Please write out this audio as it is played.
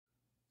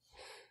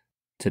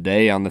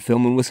Today on the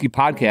Film and Whiskey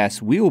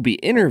Podcast, we will be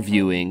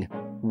interviewing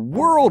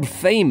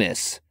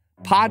world-famous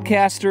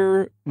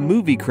podcaster,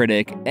 movie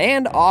critic,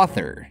 and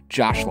author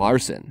Josh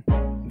Larsen.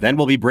 Then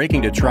we'll be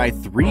breaking to try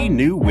 3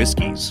 new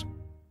whiskeys.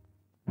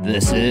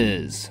 This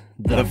is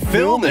the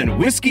Film and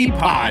Whiskey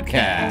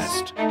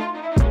Podcast.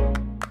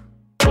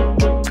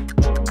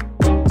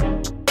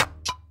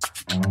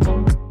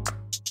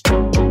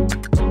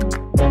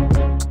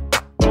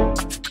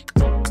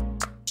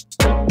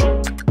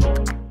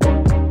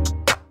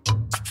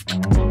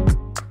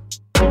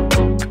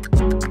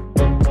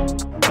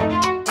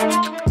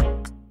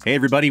 Hey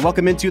everybody,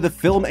 welcome into the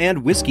Film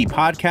and Whiskey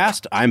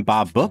Podcast. I'm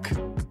Bob Book.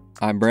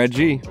 I'm Brad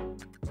G.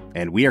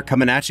 And we are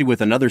coming at you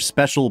with another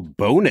special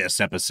bonus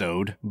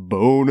episode.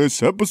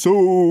 Bonus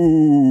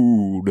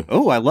episode!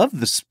 Oh, I love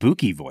the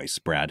spooky voice,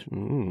 Brad.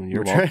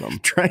 You're welcome.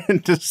 Trying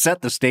to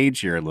set the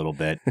stage here a little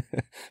bit.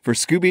 For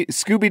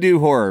Scooby-Doo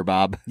horror,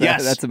 Bob.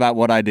 Yes. That's about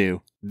what I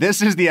do.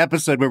 This is the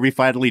episode where we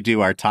finally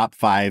do our top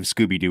 5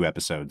 Scooby-Doo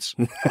episodes.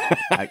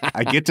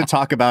 I get to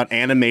talk about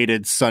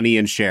animated Sonny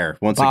and Cher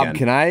once Bob,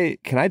 again.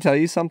 can I tell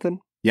you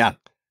something? Yeah.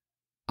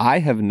 I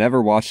have never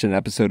watched an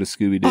episode of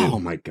Scooby-Doo. Oh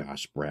my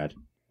gosh, Brad.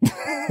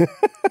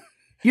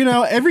 You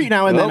know, every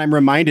now and then I'm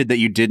reminded that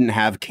you didn't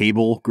have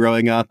cable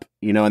growing up,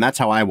 you know, and that's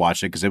how I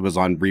watched it because it was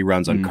on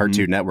reruns on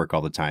Cartoon Network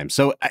all the time.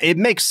 So it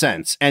makes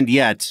sense. And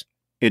yet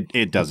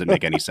it doesn't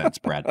make any sense,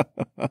 Brad.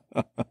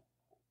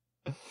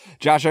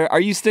 Josh, are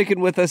you sticking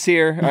with us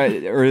here?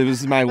 Or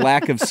is my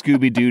lack of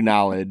Scooby-Doo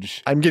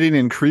knowledge? I'm getting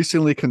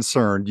increasingly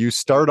concerned. You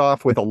start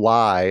off with a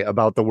lie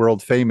about the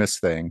world famous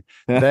thing.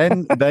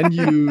 Then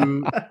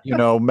you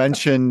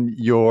mention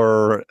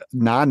your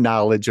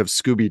non-knowledge of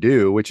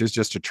Scooby-Doo, which is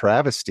just a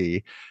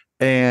travesty.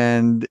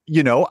 And,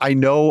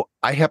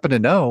 I happen to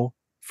know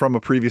from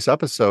a previous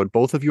episode,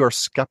 both of you are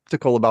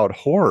skeptical about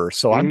horror.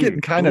 So I'm getting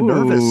kind of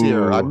nervous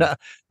here. I'm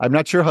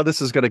not sure how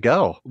this is going to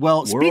go.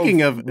 Well,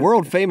 speaking of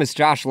world famous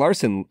Josh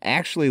Larsen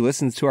actually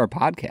listens to our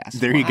podcast.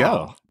 There you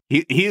go.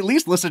 He at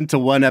least listened to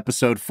one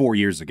episode 4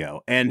 years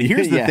ago. And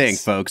here's the thing,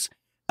 folks.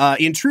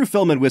 In true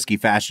Film and Whiskey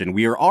fashion,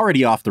 we are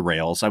already off the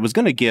rails. I was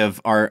going to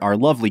give our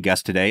lovely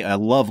guest today a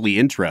lovely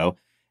intro.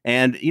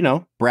 And,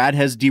 Brad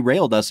has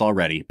derailed us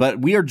already. But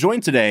we are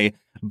joined today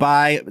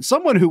by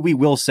someone who we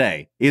will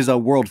say is a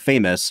world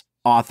famous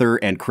author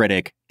and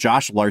critic,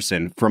 Josh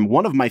Larsen, from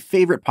one of my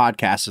favorite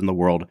podcasts in the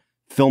world,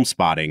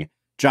 Filmspotting.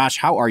 Josh,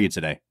 how are you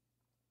today?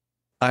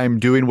 I'm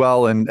doing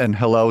well, and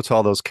hello to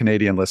all those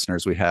Canadian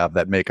listeners we have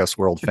that make us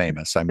world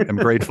famous. I'm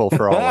grateful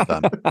for all of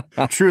them.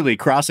 Truly,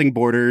 crossing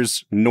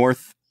borders,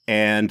 north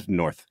and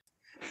north.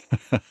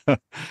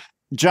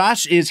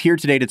 Josh is here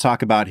today to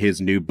talk about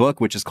his new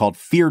book, which is called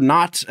Fear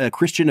Not, A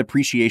Christian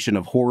Appreciation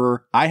of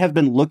Horror. I have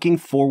been looking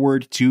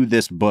forward to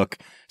this book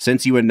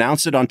since you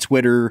announced it on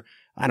Twitter,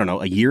 I don't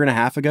know, a year and a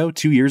half ago,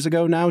 2 years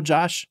ago now,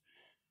 Josh?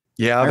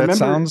 Yeah,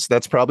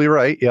 that's probably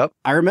right. Yep.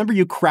 I remember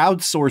you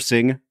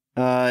crowdsourcing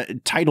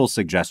title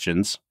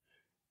suggestions,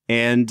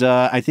 and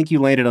I think you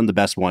landed on the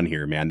best one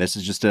here, man. This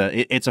is just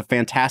it's a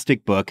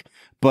fantastic book,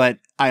 but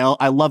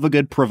I love a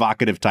good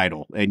provocative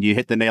title, and you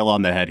hit the nail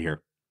on the head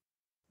here.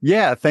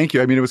 Yeah, thank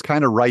you. I mean, it was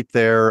kind of right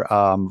there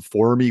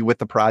for me with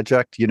the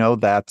project.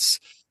 That's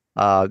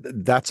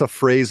a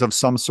phrase of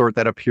some sort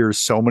that appears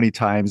so many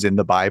times in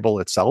the Bible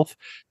itself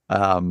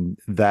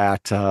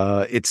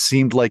that it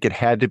seemed like it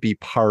had to be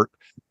part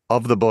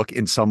of the book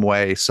in some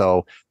way.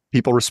 So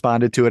people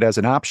responded to it as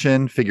an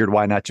option, figured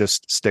why not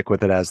just stick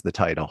with it as the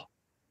title.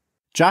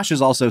 Josh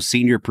is also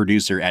senior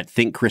producer at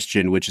Think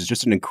Christian, which is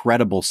just an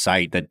incredible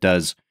site that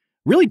does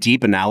really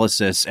deep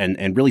analysis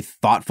and really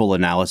thoughtful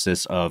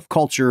analysis of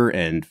culture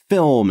and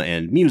film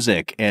and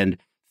music and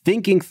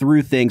thinking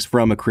through things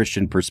from a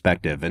Christian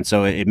perspective. And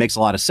so it makes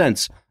a lot of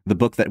sense, the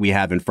book that we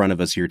have in front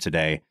of us here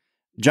today.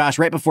 Josh,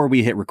 right before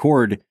we hit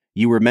record,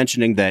 you were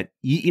mentioning that,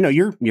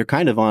 you're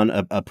kind of on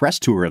a press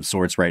tour of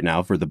sorts right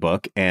now for the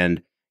book,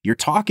 and you're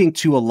talking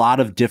to a lot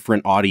of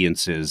different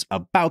audiences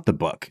about the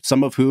book,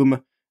 some of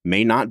whom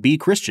may not be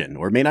Christian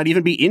or may not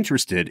even be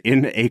interested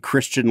in a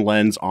Christian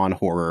lens on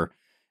horror.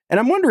 And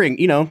I'm wondering,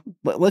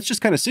 let's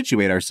just kind of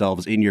situate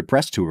ourselves in your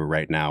press tour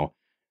right now.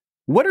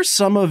 What are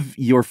some of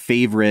your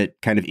favorite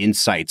kind of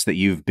insights that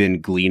you've been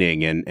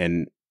gleaning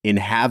and in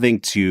having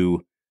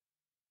to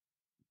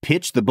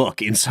pitch the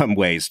book in some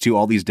ways to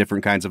all these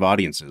different kinds of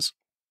audiences?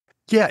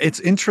 Yeah, it's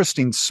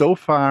interesting. So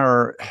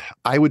far,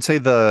 I would say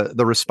the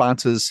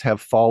responses have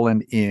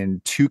fallen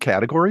in 2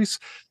 categories.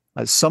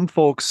 Some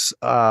folks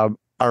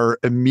are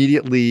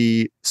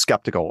immediately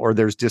skeptical, or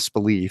there's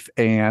disbelief.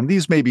 And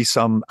these may be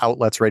some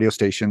outlets, radio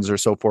stations or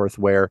so forth,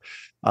 where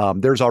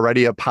there's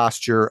already a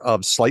posture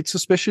of slight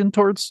suspicion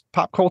towards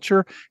pop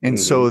culture. And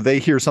so they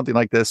hear something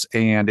like this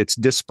and it's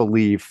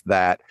disbelief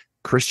that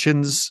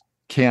Christians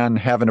can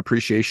have an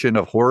appreciation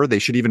of horror. They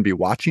should even be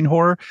watching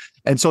horror.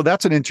 And so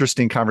that's an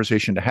interesting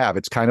conversation to have.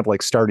 It's kind of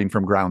like starting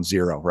from ground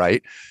zero,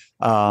 right?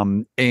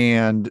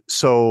 And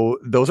so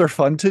those are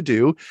fun to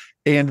do.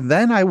 And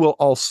then I will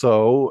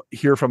also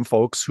hear from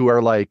folks who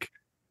are like,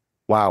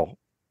 wow,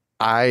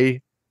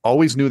 I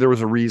always knew there was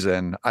a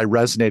reason I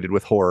resonated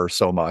with horror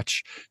so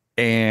much.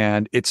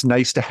 And it's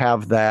nice to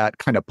have that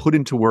kind of put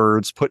into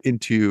words, put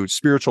into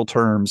spiritual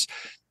terms.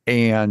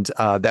 And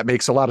that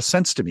makes a lot of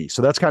sense to me.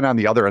 So that's kind of on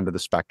the other end of the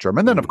spectrum.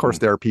 And then, of course,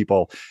 there are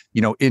people,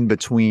 in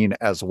between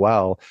as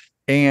well.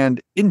 And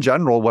in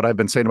general, what I've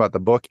been saying about the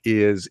book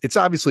is it's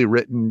obviously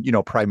written,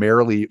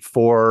 primarily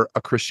for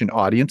a Christian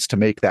audience to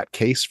make that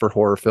case for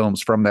horror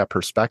films from that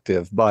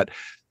perspective. But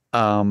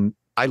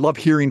I love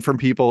hearing from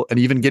people and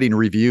even getting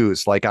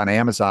reviews like on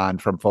Amazon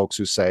from folks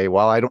who say,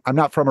 well, I'm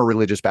not from a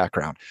religious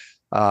background,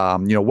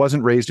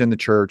 wasn't raised in the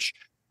church.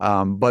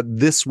 But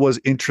this was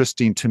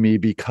interesting to me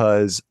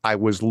because I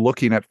was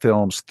looking at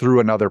films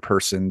through another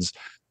person's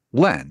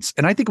lens.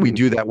 And I think we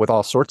do that with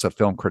all sorts of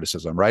film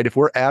criticism, right? If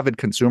we're avid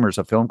consumers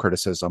of film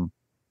criticism,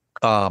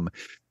 I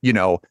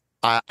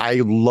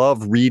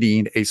love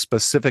reading a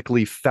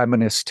specifically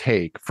feminist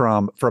take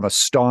from a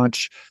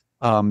staunch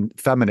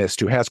feminist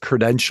who has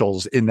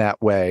credentials in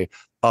that way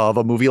of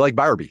a movie like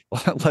Barbie,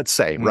 let's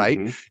say,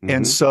 right?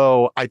 And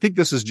so I think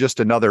this is just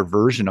another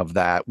version of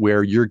that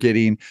where you're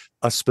getting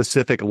a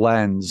specific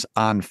lens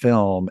on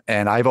film.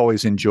 And I've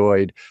always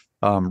enjoyed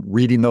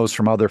reading those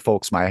from other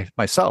folks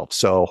myself.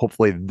 So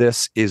hopefully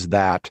this is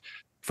that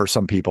for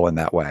some people in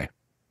that way.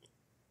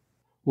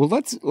 Well,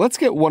 let's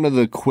get one of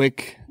the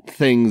quick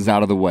things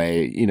out of the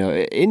way.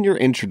 In your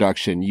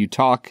introduction, you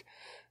talk,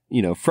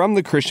 from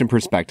the Christian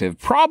perspective,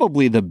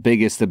 probably the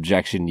biggest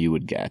objection you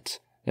would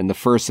get, and the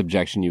first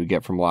objection you would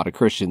get from a lot of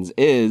Christians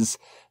is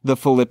the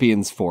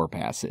Philippians 4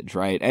 passage,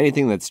 right?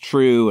 Anything that's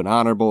true and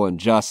honorable and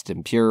just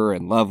and pure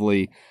and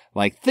lovely.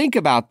 Like, think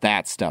about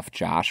that stuff,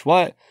 Josh.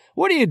 What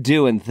are you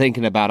doing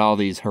thinking about all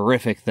these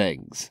horrific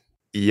things?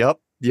 Yep.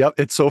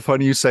 It's so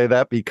funny you say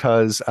that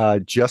because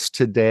just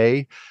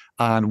today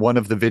on one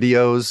of the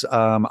videos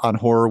on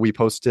horror we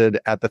posted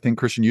at the Think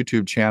Christian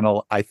YouTube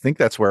channel, I think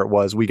that's where it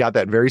was. We got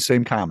that very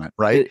same comment,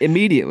 right?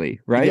 Immediately,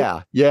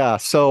 right? Yeah.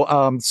 So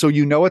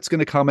it's going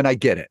to come, and I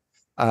get it.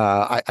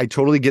 I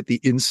totally get the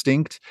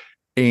instinct,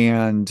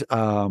 and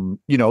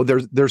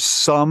there's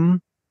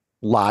some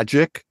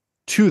logic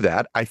to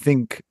that. I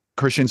think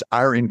Christians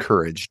are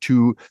encouraged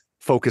to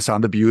focus on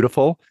the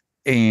beautiful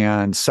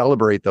and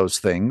celebrate those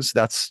things.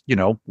 That's,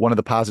 one of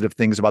the positive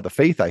things about the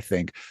faith, I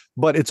think.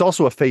 But it's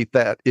also a faith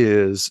that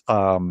is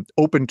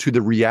open to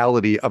the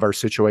reality of our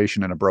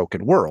situation in a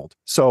broken world.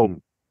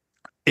 So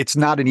it's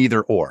not an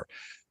either or.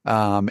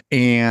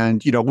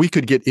 We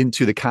could get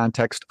into the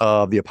context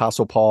of the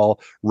Apostle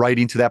Paul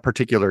writing to that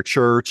particular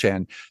church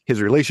and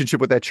his relationship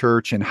with that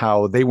church and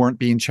how they weren't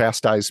being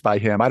chastised by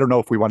him. I don't know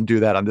if we want to do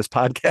that on this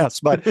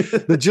podcast, but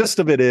the gist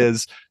of it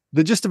is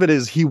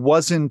he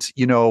wasn't,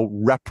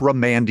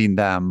 reprimanding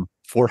them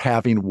for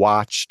having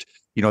watched,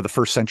 the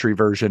first century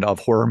version of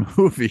horror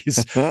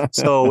movies.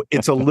 So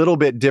it's a little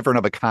bit different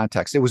of a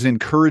context. It was an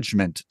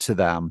encouragement to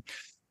them.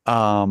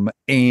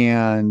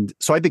 And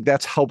so I think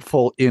that's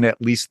helpful in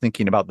at least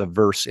thinking about the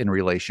verse in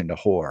relation to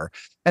horror.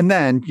 And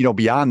then,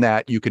 beyond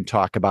that, you can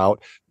talk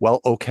about,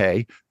 well,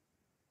 okay,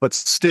 but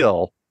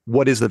still,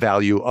 what is the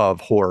value of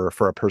horror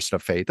for a person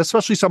of faith,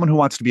 especially someone who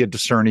wants to be a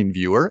discerning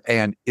viewer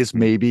and is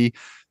maybe,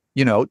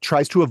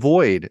 tries to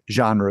avoid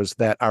genres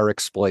that are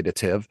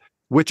exploitative,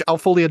 which I'll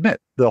fully admit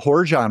the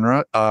horror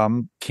genre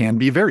can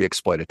be very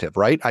exploitative,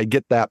 right? I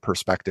get that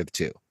perspective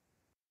too.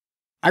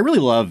 I really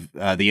love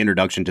the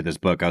introduction to this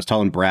book. I was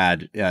telling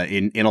Brad,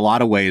 in a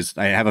lot of ways,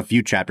 I have a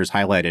few chapters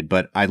highlighted,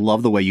 but I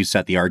love the way you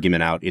set the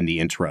argument out in the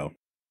intro.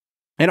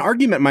 An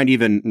argument might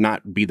even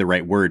not be the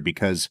right word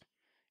because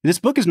this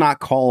book is not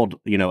called,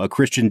 a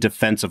Christian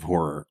defense of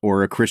horror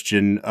or a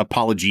Christian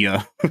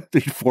apologia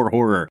for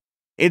horror.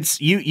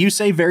 It's you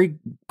say very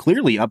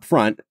clearly up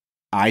front,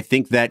 I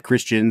think that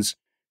Christians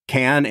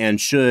can and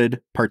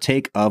should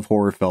partake of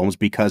horror films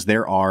because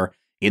there are,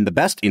 in the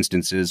best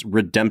instances,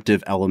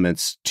 redemptive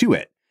elements to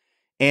it.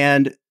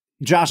 And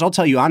Josh, I'll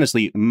tell you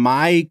honestly,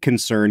 my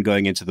concern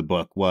going into the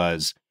book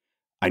was,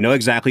 I know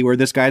exactly where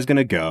this guy's going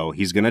to go.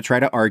 He's going to try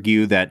to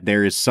argue that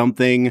there is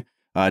something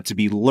to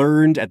be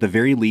learned at the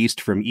very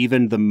least from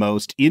even the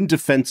most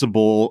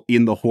indefensible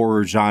in the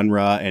horror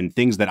genre and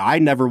things that I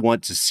never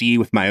want to see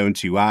with my own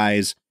two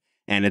eyes.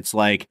 And it's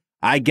like,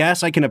 I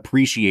guess I can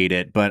appreciate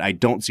it, but I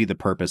don't see the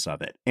purpose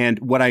of it. And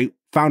what I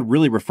found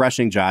really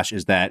refreshing, Josh,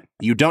 is that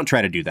you don't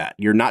try to do that.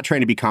 You're not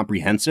trying to be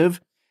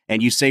comprehensive.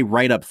 And you say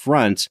right up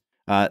front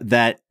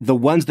that the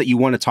ones that you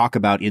want to talk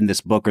about in this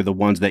book are the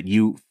ones that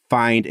you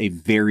find a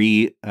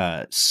very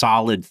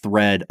solid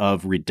thread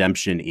of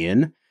redemption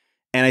in.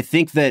 And I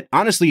think that,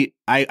 honestly,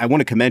 I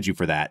want to commend you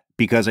for that,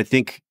 because I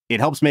think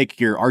it helps make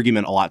your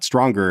argument a lot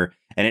stronger.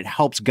 And it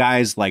helps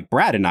guys like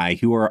Brad and I,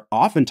 who are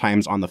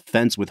oftentimes on the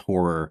fence with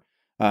horror,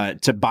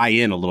 to buy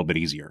in a little bit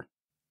easier.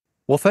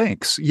 Well,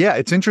 thanks. Yeah,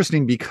 it's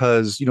interesting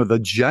because,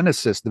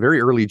 the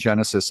very early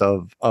genesis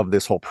of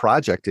this whole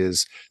project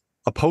is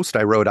a post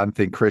I wrote on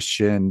Think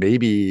Christian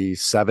maybe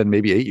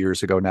 8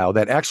 years ago now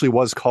that actually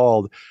was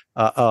called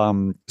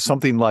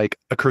something like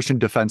a Christian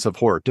defense of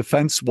horror.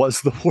 Defense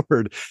was the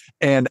word.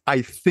 And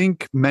I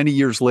think many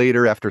years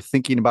later, after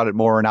thinking about it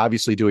more and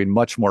obviously doing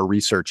much more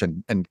research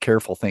and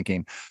careful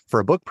thinking for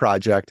a book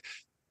project,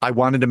 I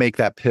wanted to make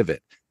that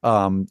pivot.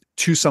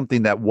 to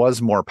something that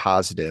was more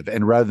positive,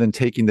 and rather than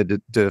taking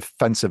the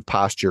defensive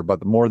posture,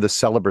 but more the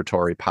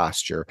celebratory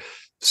posture.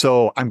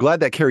 So I'm glad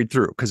that carried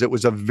through, because it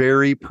was a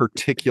very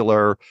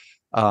particular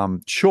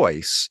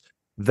choice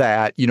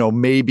that,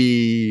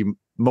 maybe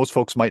most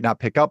folks might not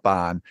pick up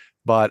on,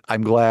 but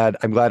I'm glad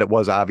it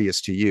was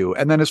obvious to you.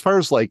 And then as far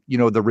as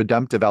the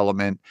redemptive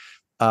element,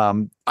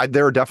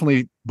 there are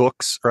definitely there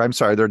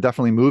are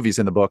definitely movies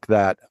in the book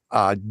that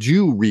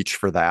do reach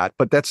for that,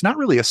 but that's not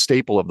really a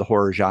staple of the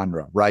horror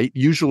genre, right?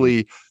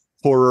 Usually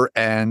horror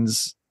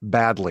ends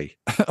badly,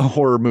 a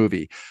horror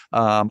movie,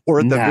 or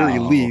at the very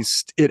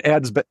least, it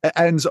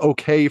ends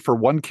okay for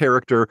one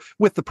character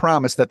with the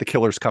promise that the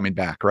killer's coming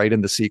back, right,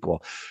 in the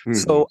sequel.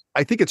 So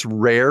I think it's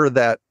rare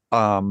that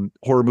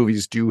horror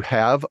movies do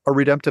have a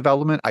redemptive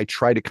element. I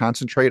try to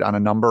concentrate on a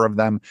number of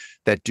them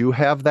that do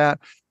have that.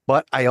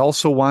 But I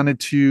also wanted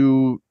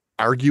to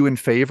argue in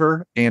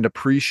favor and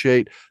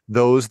appreciate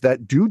those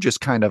that do just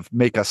kind of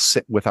make us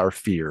sit with our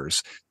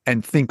fears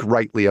and think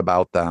rightly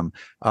about them,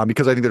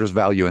 because I think there's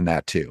value in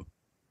that too.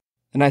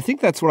 And I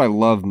think that's what I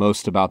love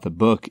most about the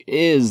book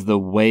is the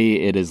way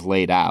it is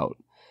laid out.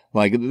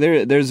 Like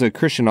there's a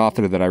Christian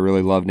author that I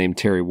really love named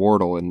Terry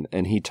Wardle,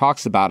 and he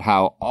talks about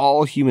how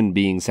all human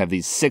beings have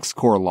these 6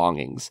 core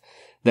longings.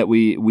 That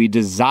we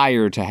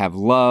desire to have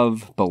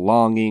love,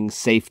 belonging,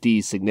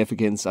 safety,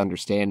 significance,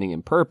 understanding,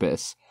 and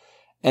purpose.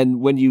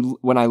 And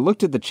when I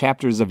looked at the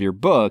chapters of your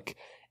book,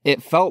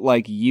 it felt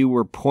like you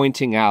were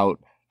pointing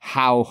out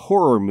how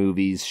horror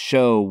movies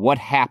show what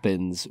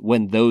happens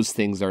when those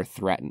things are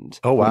threatened.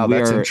 Oh, wow,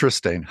 that's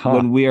interesting. Huh.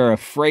 When we are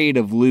afraid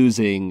of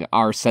losing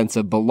our sense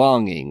of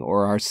belonging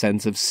or our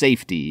sense of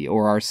safety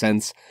or our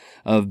sense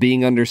of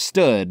being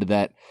understood,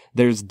 that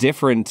there's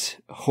different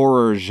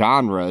horror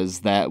genres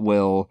that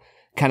will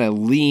kind of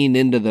lean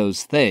into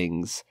those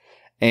things.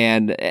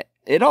 And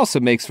it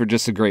also makes for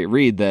just a great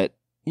read that,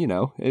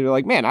 you're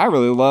like, man, I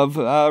really love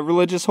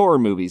religious horror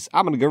movies.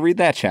 I'm going to go read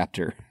that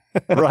chapter.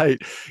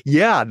 Right.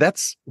 Yeah,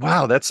 that's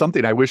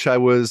something. I wish I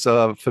was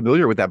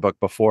familiar with that book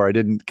before. I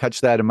didn't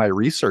catch that in my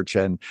research,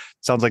 and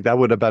sounds like that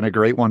would have been a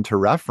great one to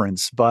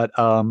reference. But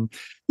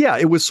yeah,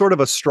 it was sort of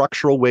a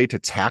structural way to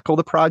tackle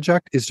the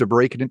project, is to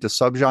break it into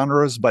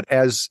subgenres. But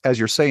as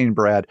you're saying,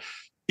 Brad,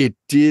 it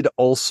did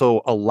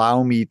also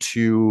allow me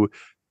to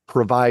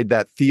provide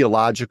that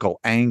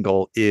theological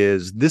angle.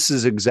 This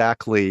is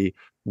exactly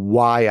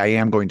why I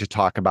am going to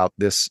talk about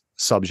this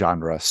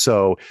subgenre.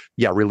 So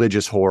yeah,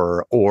 religious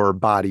horror or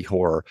body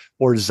horror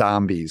or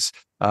zombies.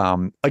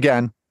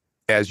 Again,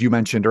 as you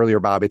mentioned earlier,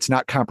 Bob, it's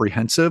not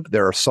comprehensive.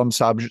 There are some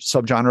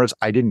subgenres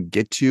I didn't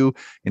get to.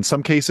 In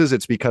some cases,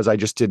 it's because I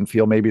just didn't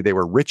feel maybe they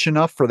were rich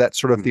enough for that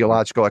sort of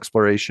theological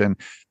exploration.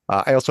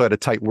 I also had a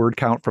tight word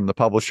count from the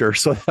publisher,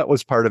 so that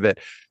was part of it.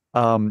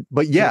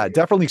 But yeah,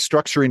 definitely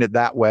structuring it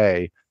that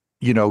way,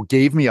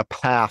 gave me a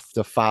path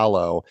to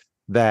follow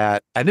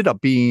that ended up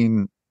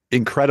being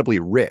incredibly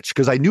rich,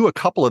 because I knew a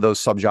couple of those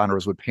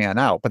subgenres would pan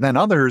out, but then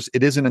others,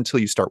 it isn't until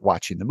you start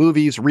watching the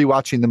movies,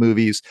 rewatching the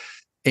movies,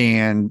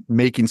 and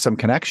making some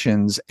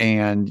connections.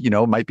 And,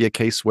 it might be a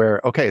case where,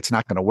 okay, it's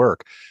not going to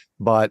work.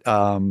 But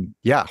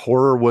yeah,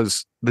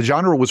 the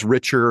genre was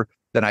richer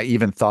than I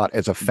even thought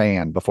as a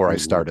fan before I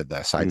started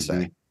this, I'd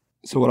say.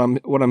 So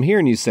what I'm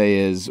hearing you say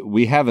is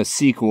we have a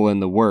sequel in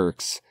the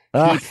works.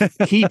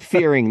 Keep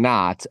fearing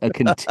not, a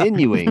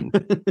continuing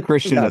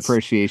Christian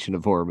appreciation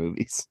of horror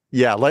movies.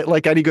 Yeah,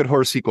 like any good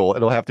horror sequel,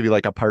 it'll have to be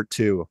like a part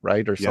 2,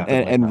 right? Or something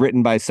and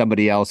written by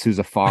somebody else who's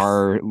a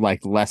far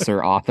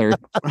lesser author.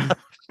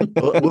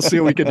 We'll see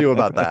what we can do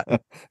about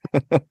that.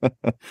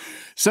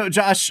 So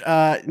Josh,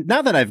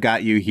 now that I've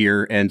got you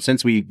here, and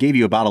since we gave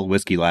you a bottle of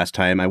whiskey last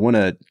time, I want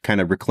to kind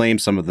of reclaim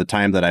some of the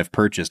time that I've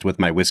purchased with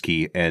my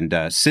whiskey and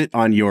sit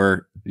on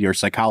your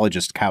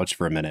psychologist couch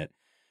for a minute.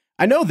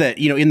 I know that,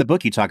 in the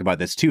book you talk about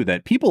this too,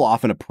 that people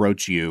often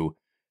approach you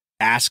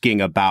asking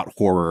about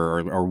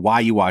horror or why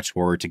you watch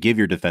horror, to give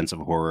your defense of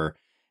horror.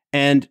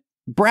 And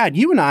Brad,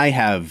 you and I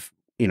have,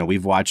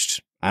 we've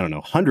watched, I don't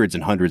know, hundreds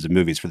and hundreds of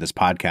movies for this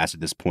podcast at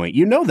this point.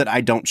 You know that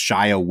I don't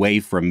shy away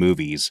from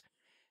movies.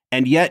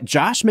 And yet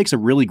Josh makes a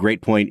really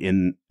great point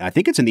I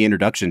think it's in the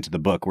introduction to the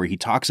book, where he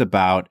talks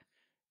about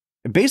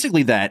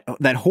basically that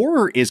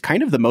horror is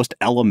kind of the most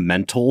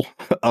elemental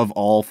of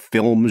all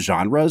film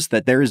genres,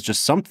 that there is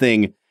just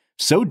something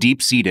so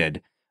deep-seated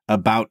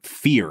about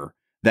fear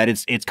that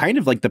it's kind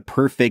of like the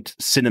perfect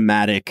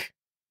cinematic,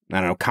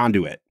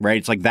 conduit, right?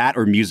 It's like that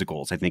or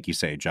musicals, I think you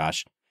say,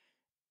 Josh.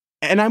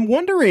 And I'm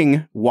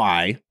wondering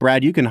why,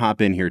 Brad, you can hop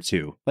in here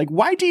too. Like,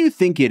 why do you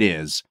think it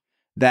is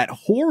that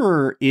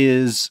horror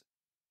is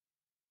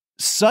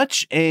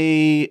such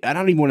I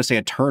don't even want to say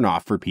a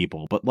turnoff for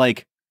people, but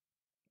like,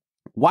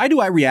 why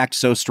do I react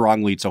so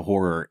strongly to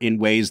horror in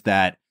ways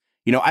that,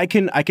 I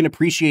can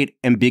appreciate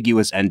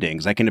ambiguous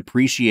endings. I can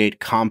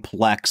appreciate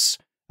complex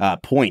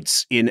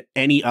points in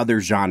any other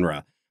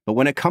genre. But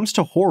when it comes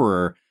to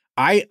horror,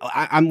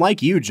 I'm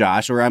like you,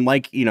 Josh, or I'm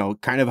like,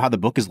 kind of how the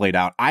book is laid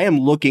out. I am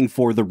looking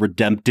for the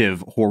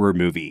redemptive horror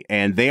movie,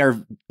 and they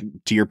are,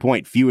 to your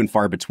point, few and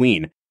far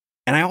between.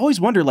 And I always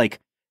wonder, like,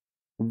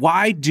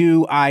 why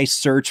do I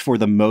search for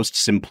the most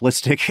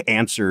simplistic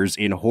answers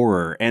in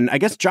horror? And I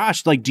guess,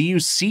 Josh, like, do you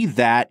see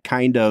that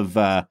kind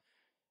of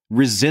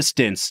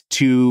resistance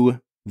to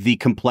the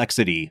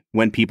complexity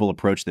when people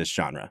approach this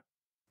genre?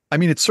 I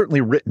mean, it's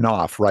certainly written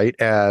off, right,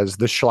 as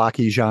the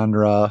schlocky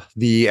genre,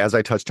 as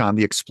I touched on,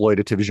 the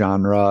exploitative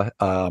genre.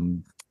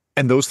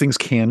 And those things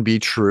can be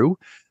true.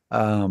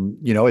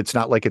 It's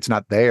not like it's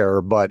not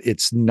there, but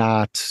it's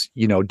not,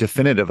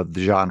 definitive of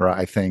the genre,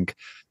 I think.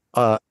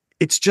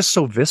 It's just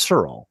so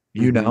visceral,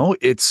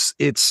 it's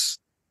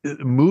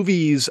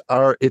movies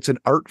it's an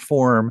art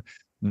form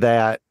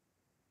that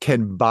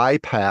can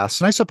bypass,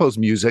 and I suppose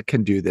music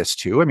can do this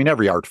too. I mean,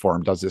 every art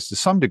form does this to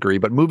some degree,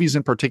 but movies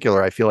in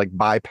particular, I feel like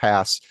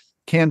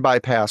can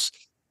bypass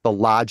the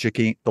logic,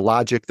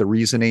 the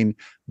reasoning,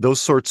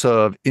 those sorts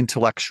of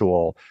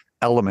intellectual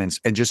elements,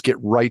 and just get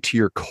right to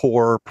your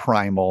core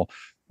primal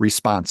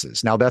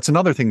responses. Now, that's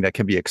another thing that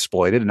can be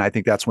exploited, and I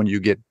think that's when you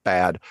get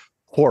bad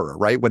horror,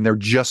 right? When they're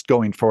just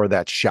going for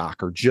that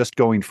shock or just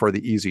going for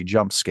the easy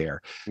jump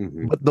scare.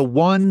 But the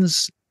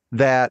ones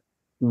that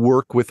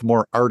work with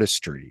more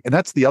artistry, and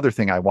that's the other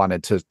thing I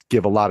wanted to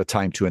give a lot of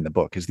time to in the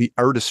book, is the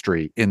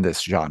artistry in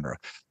this genre.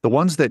 The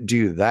ones that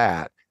do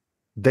that,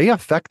 they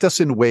affect us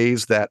in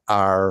ways that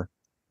are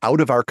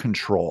out of our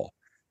control.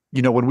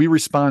 When we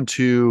respond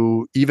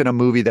to even a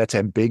movie that's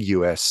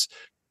ambiguous,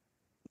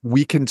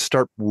 we can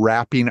start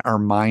wrapping our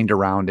mind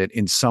around it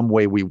in some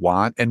way we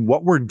want. And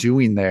what we're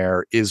doing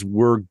there is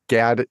we're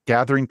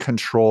gathering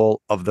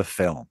control of the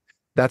film.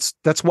 That's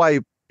why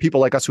people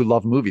like us who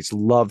love movies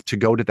love to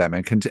go to them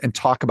and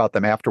talk about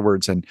them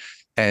afterwards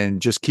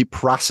and just keep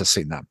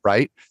processing them,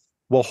 right?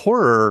 Well,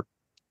 horror,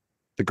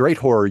 the great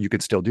horror, you can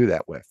still do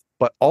that with.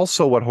 But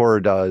also what horror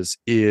does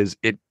is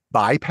it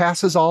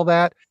bypasses all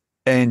that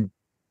and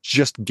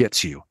just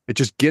gets you. It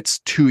just gets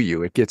to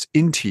you. It gets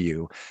into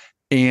you.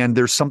 And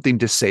there's something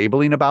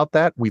disabling about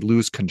that. We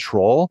lose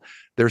control.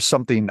 There's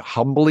something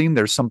humbling.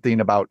 There's something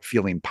about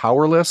feeling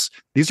powerless.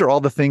 These are all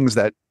the things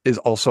that is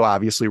also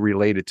obviously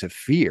related to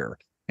fear.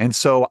 And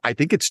so I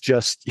think it's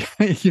just,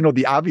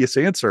 the obvious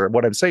answer.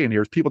 What I'm saying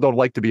here is people don't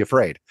like to be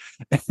afraid.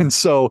 And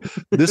so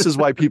this is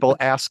why people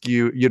ask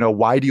you,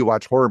 why do you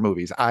watch horror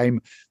movies? I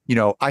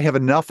have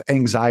enough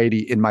anxiety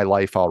in my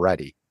life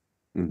already.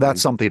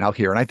 That's something I'll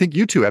hear. And I think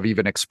you two have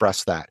even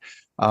expressed that.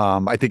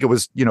 I think it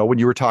was, when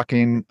you were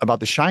talking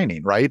about The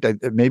Shining, right?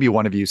 Maybe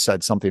one of you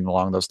said something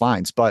along those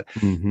lines, but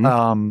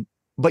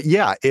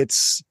yeah,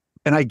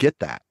 and I get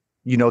that,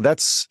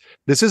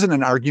 this isn't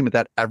an argument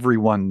that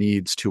everyone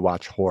needs to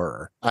watch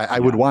horror. I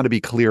would want to be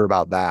clear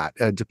about that,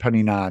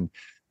 depending on,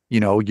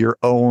 your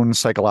own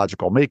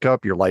psychological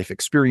makeup, your life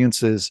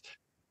experiences.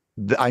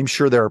 I'm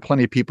sure there are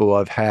plenty of people who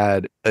have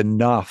had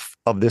enough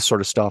of this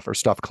sort of stuff or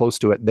stuff close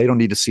to it. They don't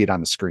need to see it on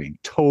the screen.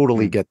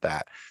 Totally get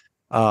that.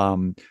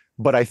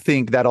 But I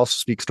think that also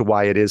speaks to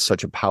why it is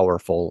such a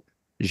powerful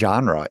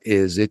genre,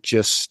 is it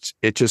just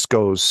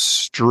goes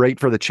straight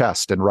for the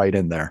chest and right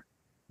in there.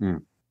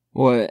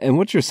 Well, and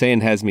what you're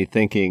saying has me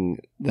thinking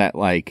that,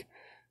 like,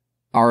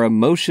 our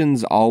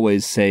emotions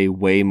always say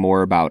way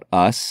more about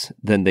us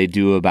than they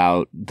do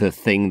about the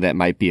thing that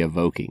might be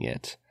evoking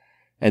it.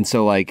 And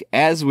so, like,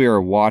 as we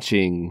are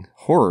watching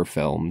horror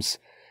films,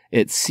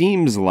 it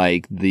seems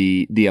like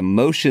the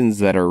emotions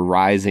that are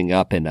rising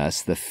up in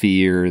us, the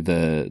fear,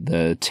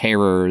 the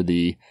terror,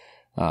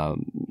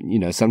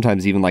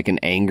 sometimes even like an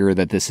anger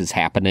that this is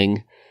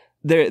happening,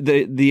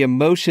 the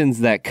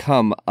emotions that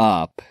come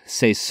up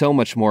say so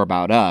much more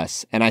about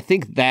us. And I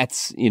think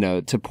that's,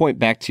 to point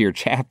back to your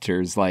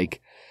chapters,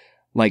 like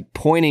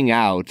pointing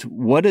out,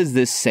 what does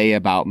this say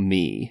about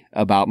me,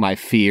 about my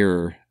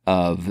fear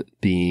of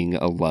being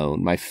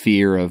alone, my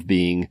fear of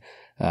being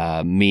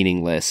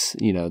meaningless,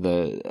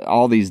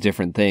 all these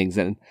different things.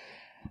 And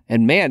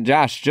man,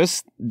 Josh,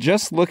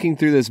 just looking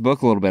through this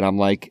book a little bit, I'm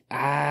like,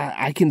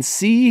 I can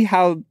see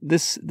how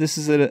this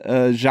is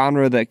a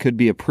genre that could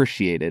be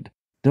appreciated.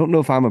 Don't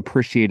know if I'm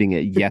appreciating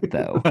it yet,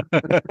 though.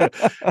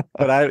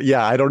 But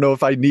I don't know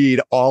if I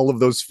need all of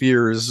those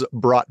fears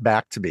brought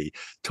back to me.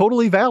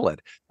 Totally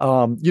valid.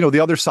 The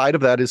other side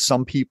of that is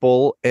some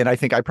people, and I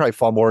think I probably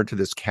fall more into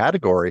this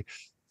category,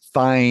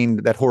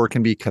 find that horror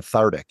can be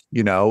cathartic.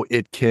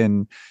 It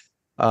can,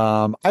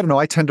 I don't know,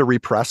 I tend to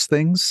repress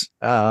things,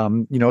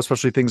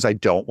 especially things I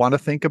don't want to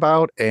think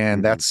about.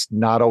 And that's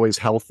not always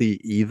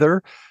healthy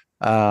either.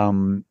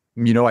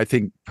 I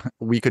think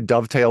we could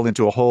dovetail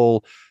into a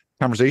whole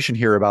conversation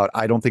here about,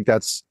 I don't think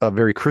that's a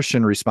very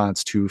Christian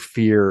response to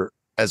fear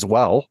as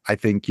well. I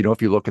think,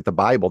 if you look at the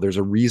Bible, there's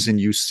a reason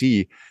you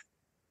see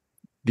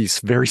these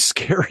very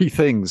scary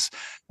things,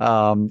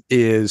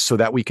 is so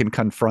that we can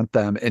confront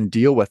them and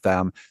deal with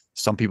them.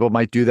 Some people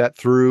might do that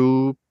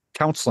through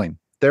counseling,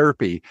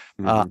 therapy.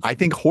 I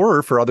think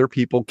horror for other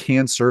people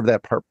can serve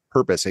that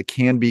purpose. It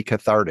can be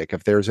cathartic.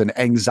 If there's an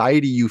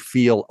anxiety you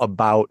feel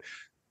about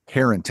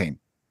parenting,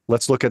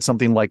 let's look at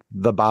something like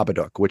The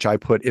Babadook, which I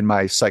put in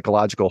my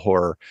psychological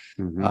horror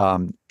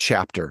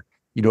chapter.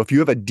 If you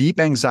have a deep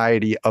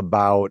anxiety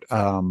about,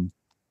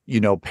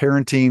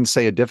 parenting,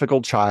 say, a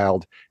difficult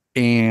child,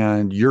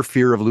 and your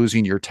fear of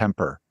losing your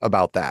temper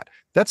about that.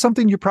 That's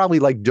something you probably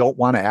like don't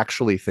want to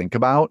actually think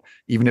about,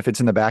 even if it's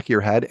in the back of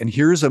your head. And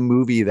here's a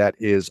movie that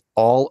is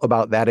all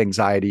about that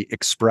anxiety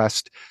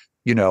expressed,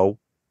 you know,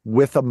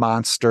 with a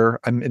monster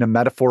in a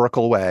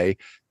metaphorical way,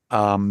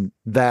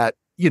 that,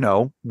 you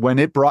know, when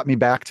it brought me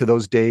back to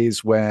those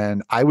days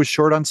when I was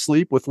short on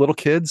sleep with little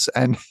kids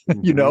and,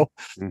 you know,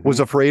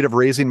 was afraid of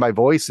raising my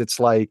voice. It's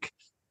like,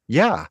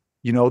 yeah,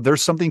 you know,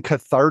 there's something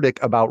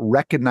cathartic about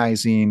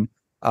recognizing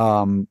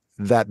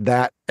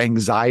that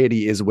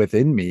anxiety is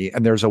within me,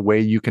 and there's a way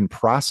you can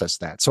process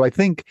that. So I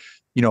think,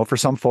 you know, for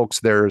some folks,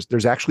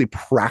 there's actually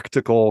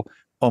practical,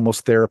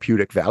 almost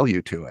therapeutic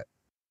value to it.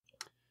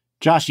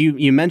 Josh,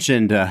 you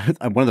mentioned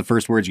one of the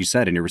first words you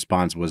said in your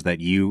response was that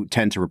you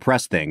tend to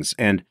repress things.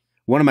 And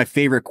one of my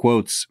favorite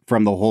quotes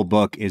from the whole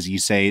book is you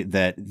say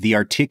that the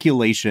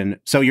articulation.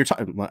 So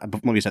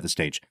let me set the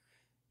stage.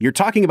 You're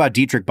talking about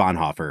Dietrich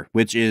Bonhoeffer,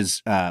 which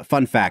is,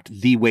 fun fact,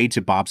 the way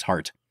to Bob's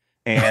heart.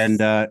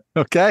 And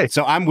okay,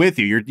 so I'm with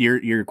you.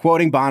 You're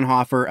quoting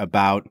Bonhoeffer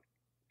about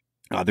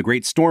the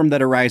great storm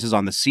that arises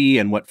on the sea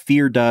and what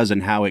fear does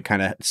and how it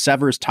kind of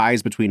severs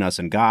ties between us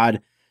and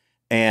God.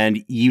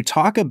 And you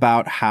talk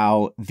about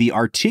how the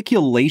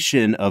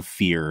articulation of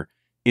fear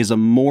is a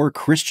more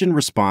Christian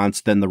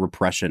response than the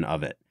repression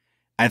of it.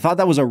 I thought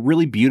that was a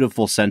really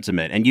beautiful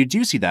sentiment. And you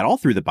do see that all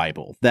through the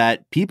Bible,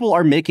 that people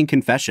are making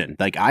confession.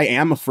 Like, I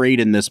am afraid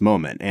in this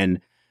moment. And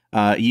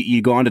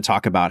you go on to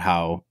talk about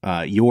how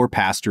your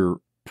pastor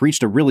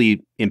preached a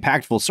really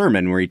impactful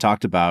sermon where he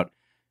talked about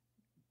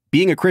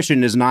being a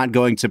Christian is not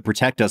going to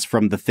protect us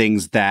from the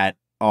things that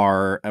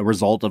are a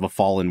result of a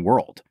fallen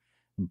world.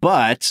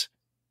 But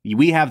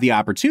we have the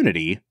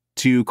opportunity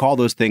to call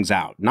those things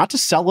out, not to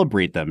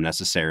celebrate them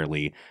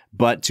necessarily,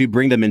 but to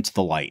bring them into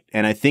the light.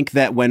 And I think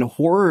that when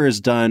horror is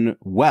done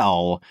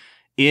well,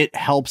 it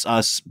helps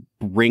us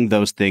bring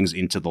those things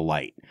into the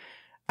light.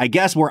 I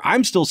guess where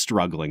I'm still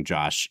struggling,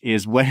 Josh,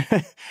 is when,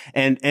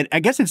 and I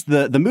guess it's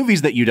the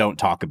movies that you don't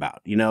talk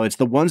about. You know, it's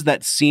the ones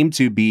that seem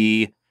to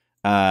be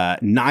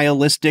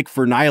nihilistic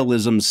for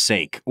nihilism's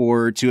sake,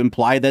 or to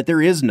imply that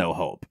there is no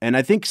hope. And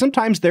I think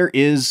sometimes there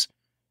is,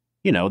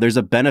 you know, there's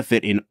a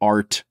benefit in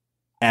art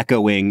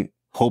echoing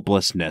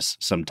hopelessness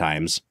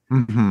sometimes.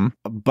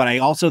 But I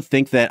also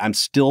think that I'm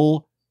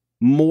still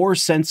more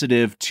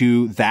sensitive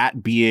to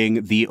that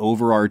being the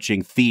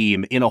overarching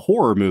theme in a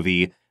horror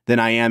movie than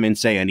I am in,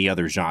 say, any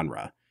other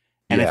genre.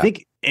 And I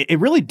think it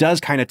really does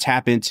kind of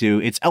tap into,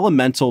 it's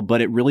elemental,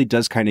 but it really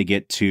does kind of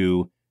get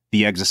to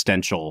the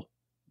existential,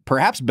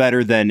 perhaps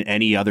better than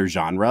any other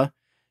genre.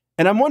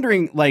 And I'm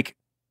wondering, like,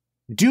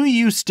 do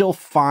you still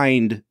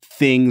find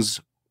things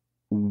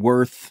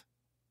worth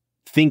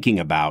thinking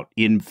about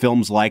in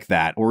films like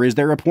that? Or is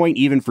there a point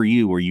even for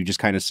you where you just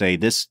kind of say,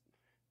 this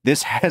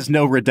has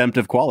no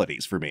redemptive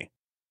qualities for me?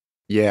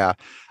 Yeah,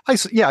 I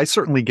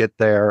certainly get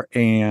there.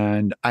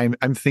 And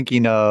I'm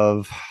thinking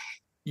of,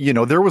 you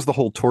know, there was the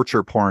whole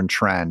torture porn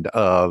trend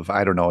of,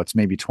 I don't know, it's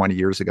maybe 20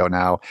 years ago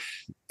now.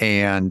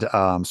 And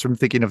so I'm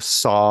thinking of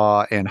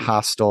Saw and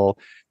Hostel.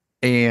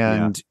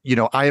 And, you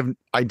know,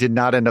 I did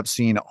not end up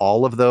seeing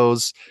all of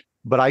those,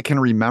 but I can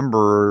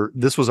remember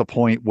this was a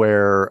point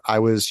where I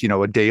was, you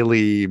know, a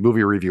daily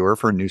movie reviewer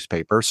for a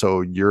newspaper.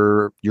 So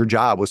your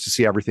job was to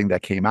see everything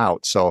that came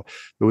out. So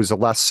it was a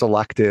less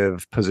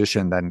selective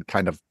position than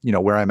kind of, you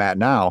know, where I'm at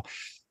now.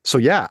 So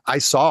yeah, I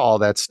saw all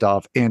that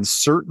stuff and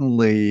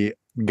certainly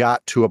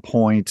got to a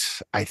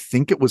point, I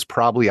think it was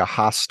probably a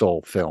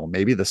Hostel film,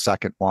 maybe the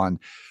second one,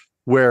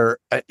 where,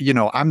 you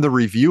know, I'm the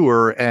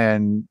reviewer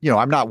and, you know,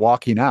 I'm not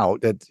walking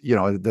out. That, you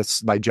know,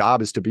 that's my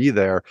job is to be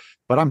there,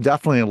 but I'm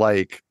definitely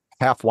like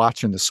half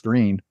watching the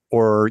screen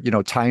or, you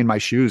know, tying my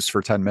shoes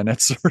for 10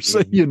 minutes or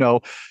so, you know,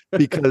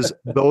 because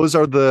those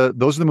are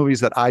the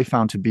movies that I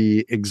found to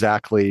be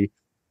exactly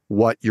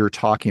what you're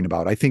talking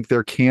about. I think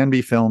there can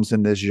be films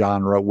in this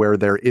genre where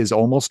there is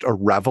almost a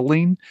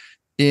reveling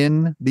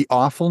in the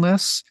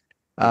awfulness.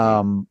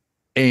 And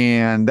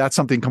that's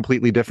something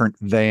completely different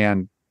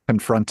than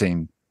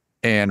confronting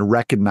and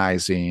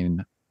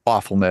recognizing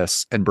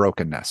awfulness and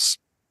brokenness.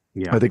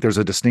 I think there's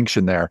a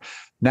distinction there.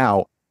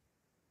 Now,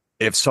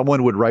 if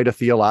someone would write a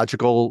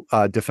theological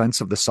defense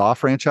of the Saw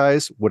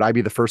franchise, would I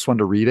be the first one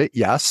to read it?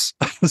 Yes.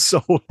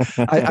 So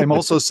I'm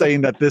also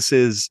saying that this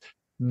is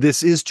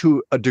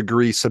to a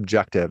degree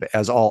subjective,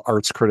 as all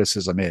arts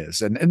criticism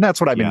is, and that's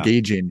what I'm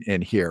engaging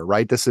in here,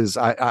 right? This is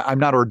I'm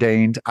not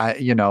ordained,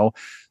 so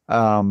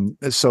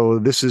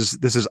this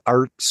is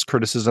arts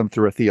criticism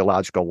through a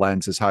theological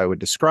lens, is how I would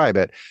describe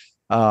it,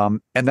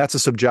 and that's a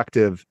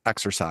subjective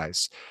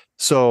exercise.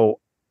 So,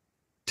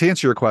 to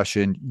answer your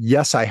question,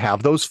 yes, I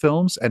have those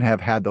films and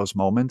have had those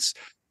moments,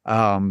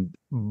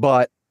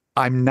 but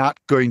I'm not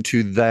going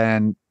to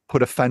then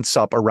put a fence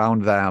up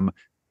around them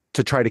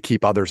to try to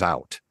keep others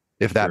out,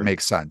 if that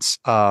makes sense.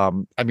 I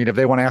mean, if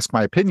they want to ask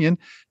my opinion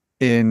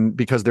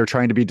because they're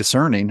trying to be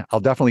discerning, I'll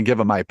definitely give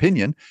them my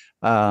opinion.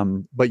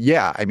 But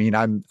yeah, I mean,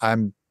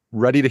 I'm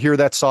ready to hear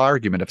that Saw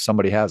argument if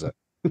somebody has it.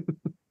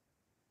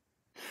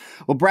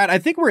 Well, Brad, I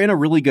think we're in a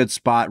really good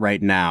spot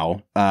right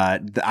now.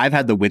 I've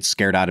had the wits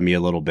scared out of me a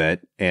little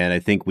bit, and I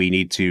think we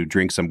need to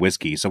drink some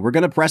whiskey. So we're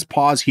going to press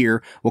pause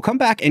here. We'll come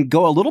back and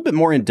go a little bit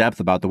more in depth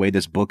about the way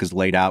this book is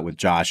laid out with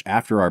Josh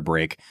after our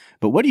break.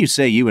 But what do you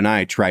say you and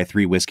I try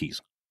 3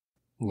 whiskeys?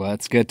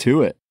 Let's get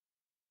to it.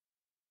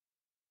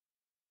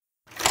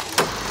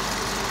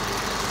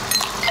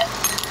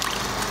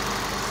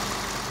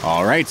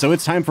 All right, so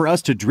it's time for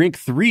us to drink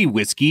 3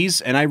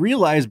 whiskeys. And I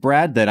realize,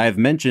 Brad, that I've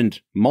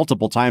mentioned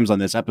multiple times on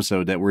this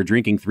episode that we're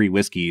drinking 3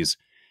 whiskeys,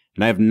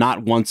 and I have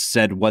not once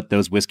said what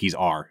those whiskeys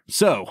are.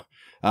 So,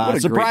 what a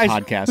surprise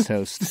great podcast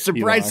host.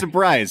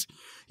 surprise.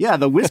 Yeah,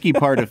 the whiskey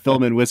part of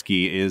Film and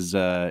Whiskey is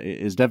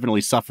definitely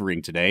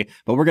suffering today,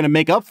 but we're going to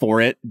make up for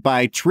it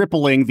by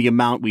tripling the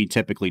amount we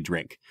typically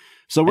drink.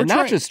 So we're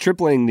not just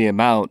tripling the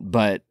amount,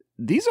 but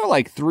these are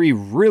like 3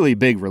 really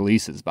big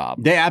releases,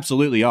 Bob. They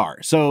absolutely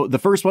are. So the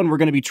first one we're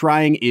going to be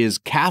trying is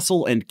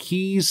Castle and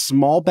Key's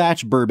Small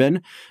Batch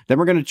Bourbon. Then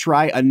we're going to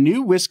try a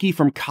new whiskey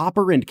from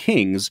Copper and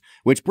Kings,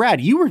 which,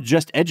 Brad, you were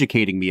just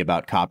educating me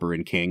about Copper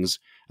and Kings.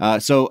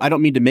 So I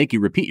don't mean to make you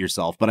repeat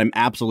yourself, but I'm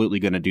absolutely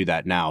going to do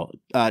that now.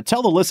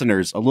 Tell the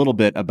listeners a little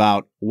bit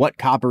about what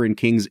Copper and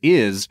Kings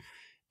is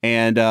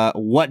and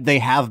what they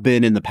have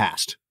been in the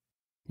past.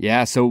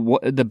 Yeah, so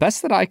the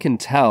best that I can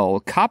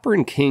tell, Copper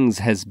and Kings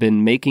has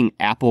been making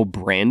apple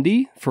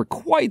brandy for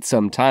quite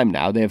some time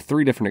now. They have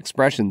 3 different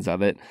expressions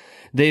of it.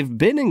 They've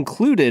been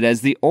included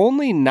as the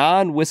only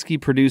non-whiskey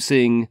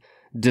producing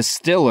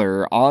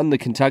distiller on the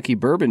Kentucky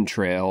Bourbon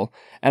Trail,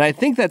 and I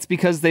think that's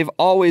because they've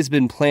always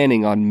been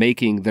planning on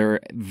making their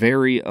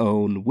very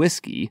own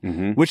whiskey,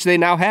 which they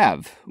now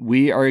have.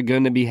 We are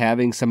going to be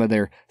having some of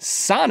their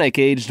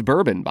Sonic-aged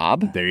bourbon,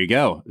 Bob. There you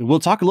go. We'll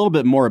talk a little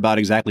bit more about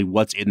exactly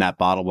what's in that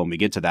bottle when we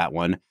get to that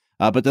one.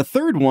 But the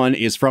third one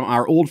is from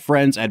our old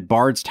friends at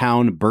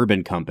Bardstown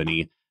Bourbon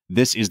Company.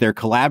 This is their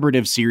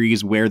collaborative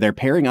series where they're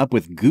pairing up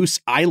with Goose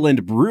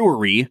Island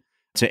Brewery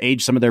to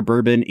age some of their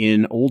bourbon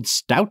in old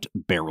stout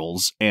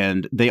barrels.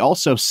 And they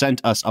also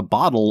sent us a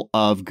bottle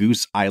of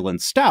Goose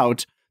Island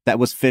Stout that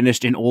was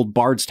finished in old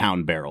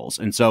Bardstown barrels.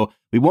 And so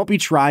we won't be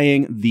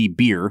trying the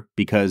beer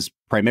because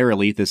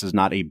primarily this is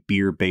not a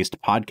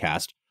beer-based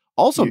podcast.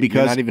 Also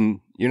because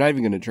you're not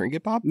even going to drink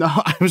it, Bob? No,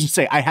 I was just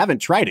saying I haven't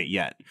tried it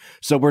yet.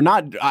 So we're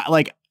not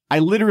I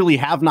literally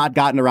have not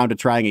gotten around to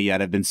trying it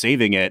yet. I've been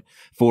saving it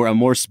for a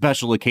more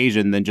special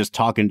occasion than just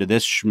talking to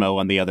this schmo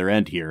on the other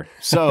end here.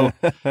 So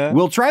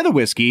we'll try the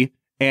whiskey.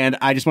 And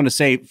I just want to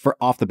say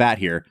off the bat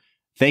here,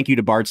 thank you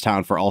to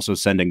Bardstown for also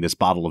sending this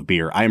bottle of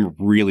beer. I am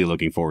really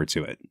looking forward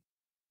to it.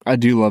 I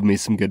do love me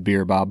some good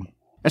beer, Bob.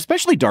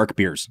 Especially dark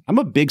beers. I'm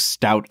a big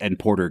stout and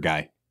porter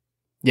guy.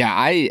 Yeah,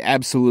 I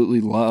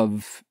absolutely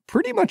love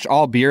pretty much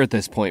all beer at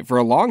this point. For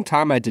a long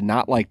time, I did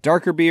not like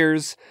darker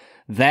beers.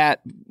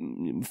 That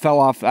fell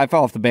off. I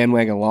fell off the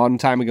bandwagon a long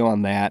time ago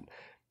on that.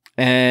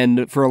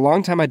 And for a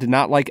long time, I did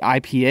not like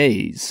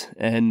IPAs.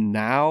 And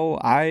now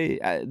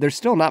they're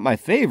still not my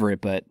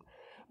favorite, but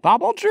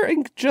Bob, I'll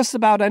drink just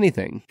about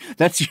anything.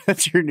 That's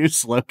your new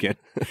slogan.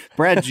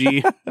 Brad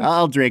G,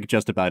 I'll drink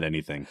just about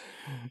anything.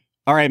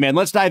 All right, man,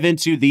 let's dive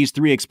into these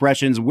 3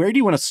 expressions. Where do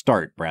you want to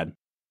start, Brad?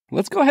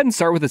 Let's go ahead and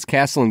start with this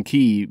Castle and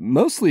Key,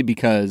 mostly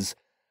because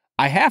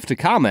I have to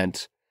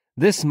comment,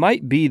 this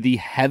might be the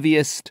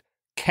heaviest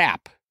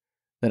cap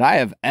that I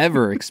have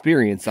ever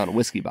experienced on a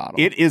whiskey bottle.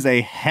 It is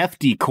a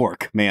hefty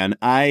cork, man.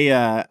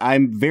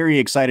 I'm very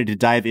excited to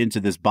dive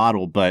into this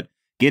bottle, but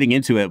getting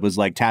into it was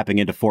like tapping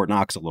into Fort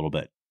Knox a little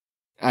bit.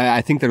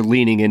 I think they're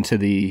leaning into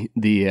the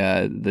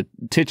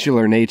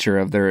titular nature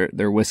of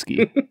their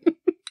whiskey.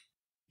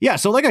 Yeah,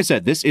 so like I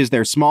said, this is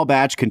their small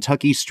batch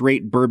Kentucky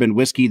straight bourbon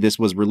whiskey. This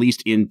was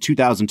released in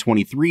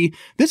 2023.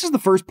 This is the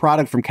first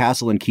product from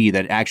Castle and Key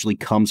that actually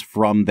comes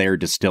from their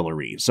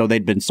distillery. So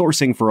they'd been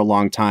sourcing for a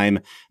long time.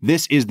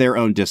 This is their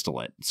own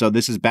distillate. So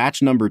this is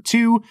batch number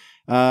 2.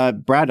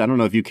 Brad, I don't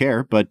know if you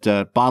care, but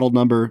bottle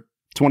number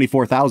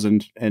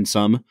 24,000 and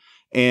some.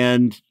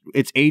 And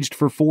it's aged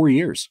for 4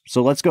 years.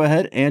 So let's go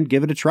ahead and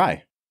give it a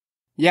try.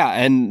 Yeah,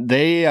 and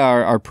they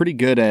are pretty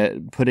good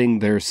at putting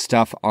their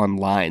stuff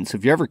online. So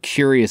if you're ever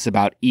curious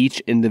about each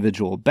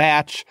individual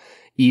batch,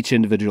 each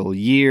individual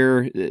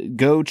year,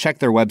 go check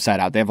their website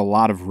out. They have a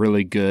lot of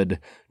really good,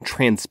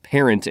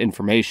 transparent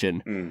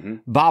information. Mm-hmm.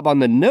 Bob, on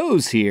the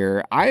nose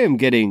here, I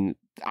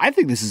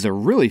think this is a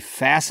really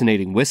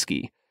fascinating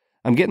whiskey.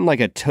 I'm getting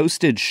like a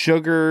toasted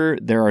sugar.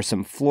 There are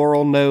some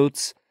floral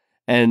notes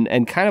and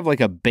kind of like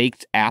a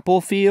baked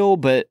apple feel,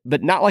 but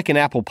not like an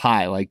apple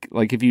pie.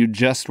 Like if you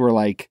just were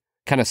like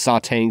kind of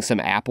sauteing some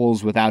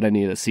apples without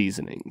any of the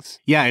seasonings.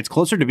 Yeah, it's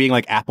closer to being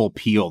like apple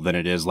peel than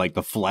it is like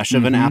the flesh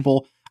of an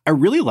apple. I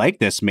really like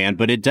this, man,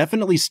 but it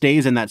definitely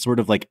stays in that sort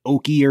of like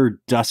oakier,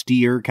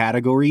 dustier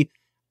category.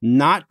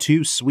 Not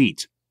too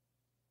sweet.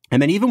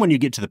 And then even when you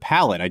get to the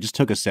palate, I just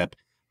took a sip.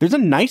 There's a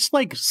nice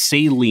like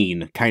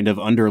saline kind of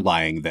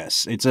underlying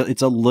this. It's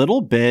a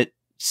little bit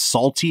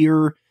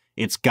saltier.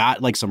 It's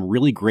got like some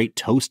really great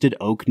toasted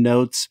oak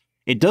notes.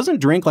 It doesn't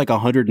drink like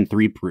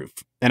 103 proof.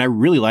 And I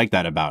really like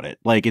that about it.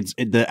 Like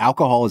the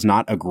alcohol is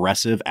not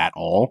aggressive at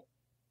all.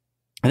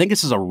 I think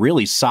this is a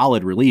really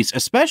solid release,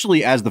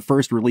 especially as the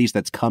first release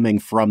that's coming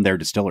from their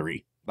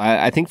distillery.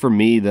 I think for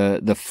me,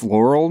 the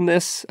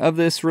floralness of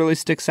this really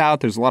sticks out.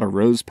 There's a lot of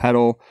rose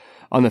petal.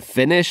 On the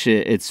finish,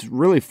 it's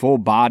really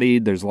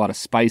full-bodied. There's a lot of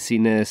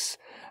spiciness.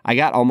 I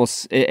got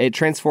almost, it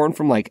transformed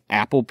from like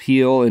apple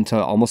peel into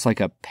almost like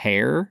a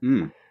pear.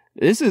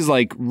 This is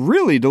like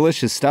really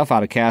delicious stuff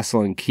out of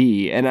Castle and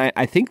Key. And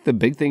I think the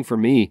big thing for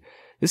me,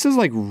 this is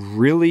like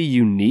really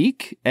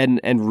unique and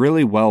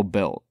really well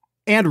built.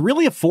 And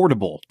really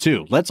affordable,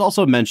 too. Let's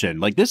also mention,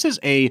 like, this is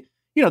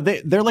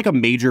they're like a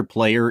major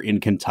player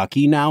in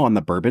Kentucky now on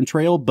the Bourbon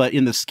Trail, but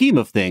in the scheme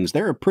of things,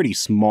 they're a pretty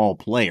small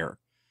player.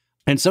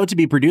 And so to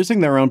be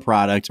producing their own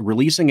product,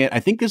 releasing it, I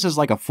think this is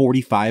like a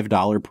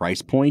 $45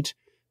 price point.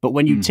 But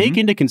when you take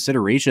into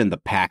consideration the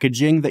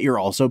packaging that you're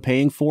also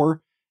paying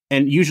for,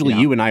 and usually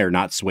you and I are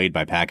not swayed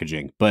by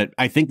packaging, but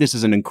I think this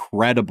is an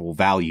incredible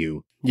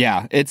value.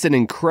 Yeah, it's an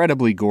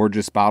incredibly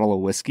gorgeous bottle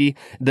of whiskey.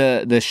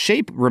 The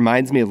shape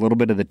reminds me a little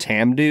bit of the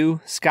Tamdu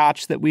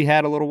scotch that we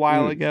had a little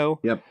while ago.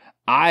 Yep.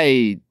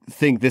 I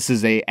think this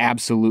is a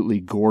absolutely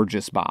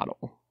gorgeous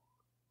bottle.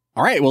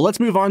 All right, well, let's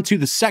move on to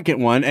the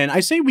second one. And I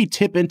say we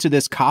tip into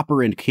this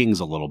Copper and Kings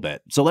a little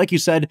bit. So like you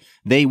said,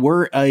 they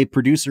were a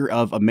producer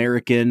of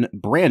American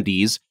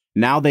brandies.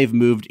 Now they've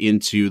moved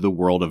into the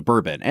world of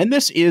bourbon. And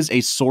this is a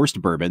sourced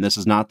bourbon. This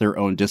is not their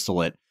own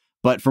distillate.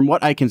 But from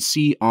what I can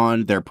see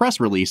on their press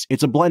release,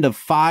 it's a blend of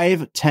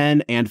 5,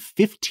 10, and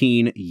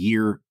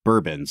 15-year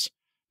bourbons.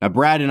 Now,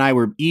 Brad and I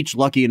were each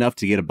lucky enough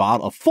to get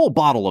a full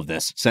bottle of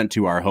this sent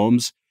to our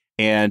homes.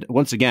 And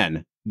once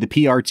again, the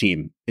PR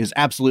team is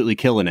absolutely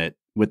killing it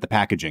with the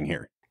packaging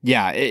here.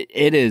 Yeah,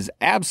 it is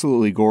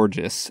absolutely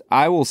gorgeous.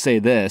 I will say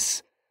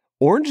this.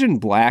 Orange and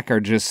black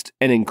are just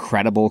an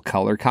incredible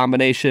color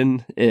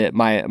combination.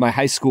 My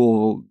high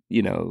school,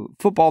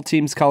 football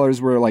team's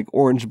colors were like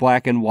orange,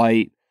 black, and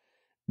white.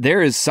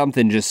 There is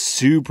something just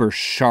super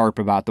sharp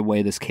about the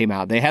way this came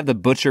out. They had the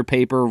butcher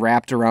paper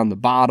wrapped around the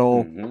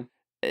bottle.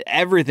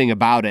 Everything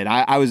about it.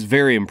 I was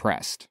very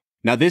impressed.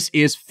 Now, this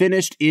is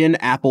finished in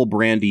apple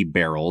brandy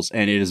barrels,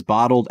 and it is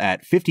bottled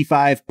at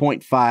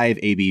 55.5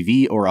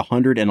 ABV or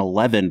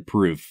 111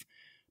 proof.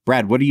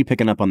 Brad, what are you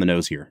picking up on the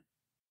nose here?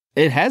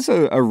 It has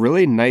a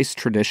really nice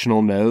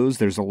traditional nose.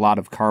 There's a lot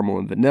of caramel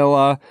and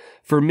vanilla.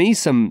 For me,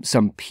 some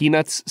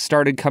peanuts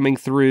started coming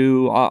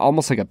through,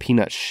 almost like a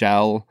peanut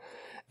shell.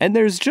 And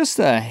there's just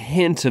a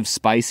hint of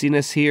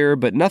spiciness here,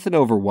 but nothing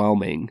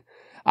overwhelming.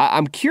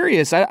 I'm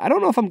curious. I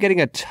don't know if I'm getting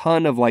a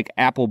ton of like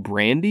apple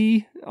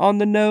brandy on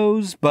the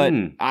nose, but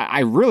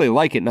I really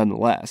like it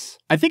nonetheless.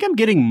 I think I'm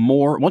getting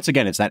more, once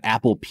again, it's that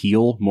apple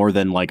peel more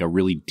than like a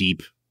really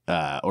deep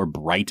or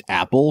bright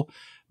apple.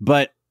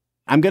 But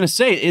I'm going to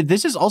say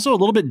this is also a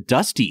little bit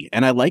dusty,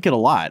 and I like it a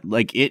lot.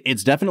 Like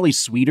it's definitely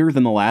sweeter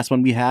than the last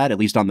one we had, at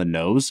least on the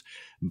nose.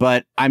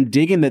 But I'm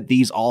digging that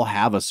these all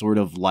have a sort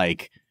of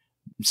like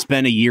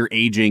spent a year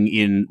aging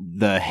in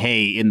the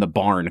hay in the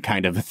barn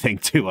kind of a thing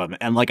to them.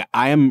 And like,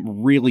 I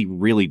am really,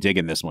 really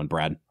digging this one,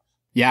 Brad.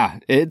 Yeah,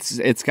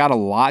 it's got a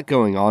lot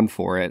going on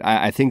for it.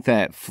 I think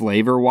that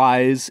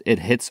flavor-wise, it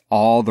hits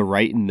all the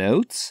right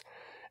notes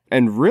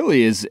and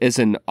really is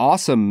an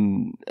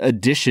awesome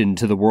addition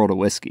to the world of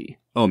whiskey.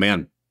 Oh,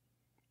 man.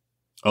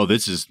 Oh,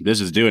 this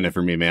is doing it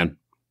for me, man.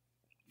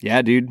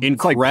 Yeah, dude.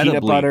 It's like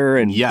peanut butter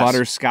and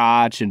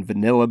butterscotch and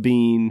vanilla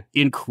bean.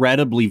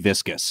 Incredibly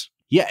viscous.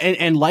 Yeah,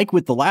 and like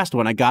with the last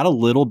one, I got a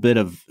little bit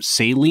of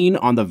saline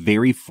on the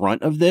very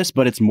front of this,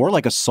 but it's more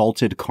like a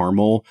salted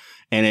caramel,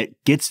 and it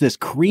gets this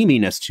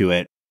creaminess to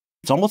it.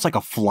 It's almost like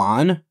a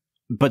flan,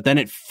 but then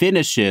it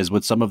finishes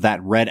with some of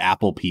that red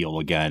apple peel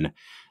again.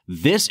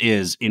 This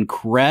is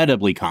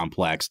incredibly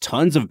complex.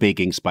 Tons of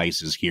baking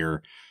spices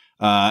here.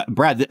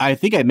 Brad, I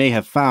think I may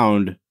have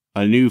found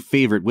a new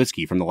favorite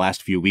whiskey from the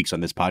last few weeks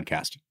on this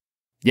podcast.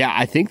 Yeah,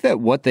 I think that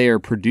what they are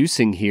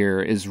producing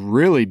here is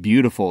really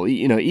beautiful.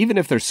 Even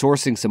if they're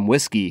sourcing some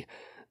whiskey,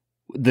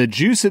 the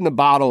juice in the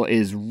bottle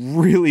is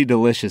really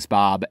delicious,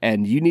 Bob,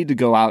 and you need to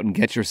go out and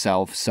get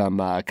yourself some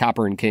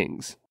Copper and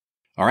Kings.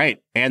 All right,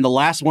 and the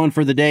last one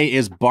for the day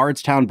is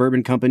Bardstown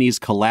Bourbon Company's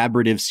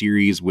collaborative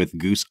series with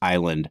Goose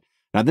Island.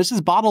 Now, this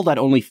is bottled at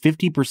only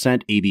 50%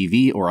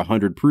 ABV or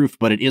 100 proof,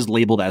 but it is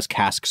labeled as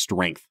cask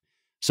strength.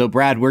 So,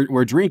 Brad,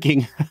 we're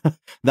drinking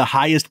the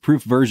highest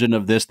proof version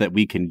of this that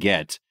we can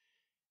get.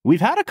 We've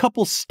had a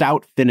couple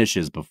stout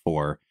finishes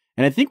before,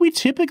 and I think we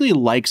typically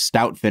like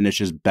stout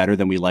finishes better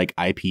than we like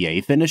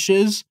IPA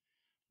finishes.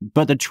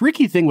 But the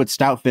tricky thing with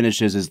stout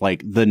finishes is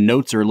like the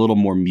notes are a little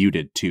more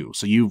muted too.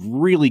 So you've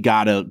really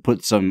got to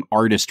put some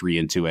artistry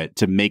into it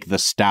to make the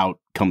stout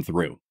come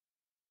through.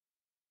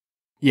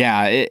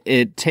 Yeah,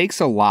 it takes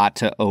a lot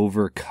to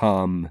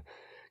overcome,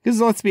 because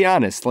let's be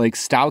honest, like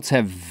stouts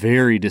have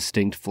very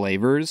distinct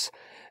flavors.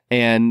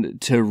 And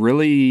to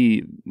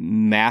really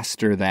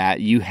master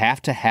that, you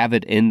have to have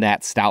it in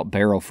that stout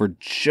barrel for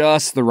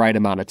just the right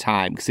amount of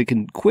time, because it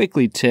can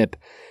quickly tip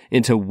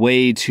into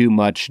way too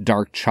much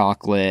dark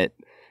chocolate,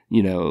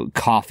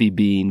 coffee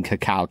bean,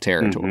 cacao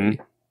territory.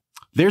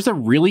 There's a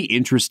really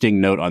interesting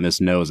note on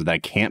this nose that I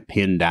can't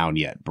pin down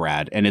yet,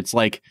 Brad. And it's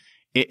like,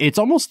 It's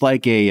almost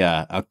like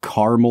a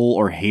caramel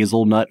or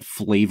hazelnut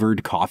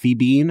flavored coffee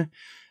bean.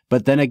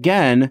 But then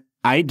again,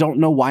 I don't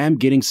know why I'm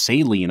getting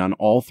saline on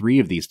all three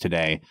of these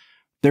today.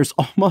 There's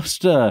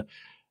almost I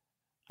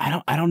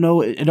don't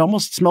know. It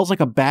almost smells like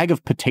a bag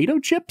of potato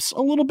chips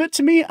a little bit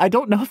to me. I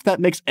don't know if that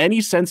makes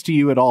any sense to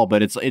you at all,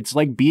 but it's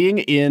like being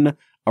in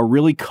a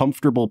really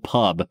comfortable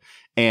pub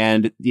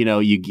and, you know,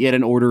 you get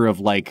an order of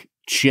like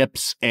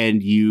chips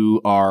and you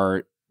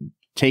are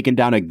taking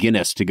down a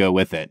Guinness to go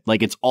with it.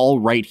 Like, it's all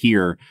right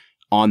here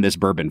on this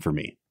bourbon for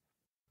me.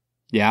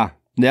 Yeah.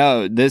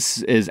 No,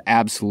 this is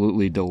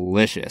absolutely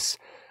delicious.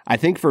 I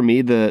think for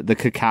me, the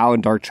cacao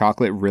and dark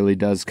chocolate really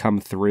does come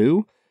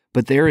through,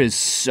 but there is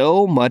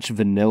so much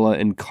vanilla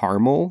and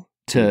caramel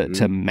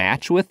to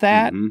match with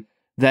that,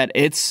 that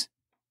it's,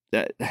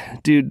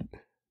 dude,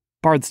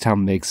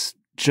 Bardstown makes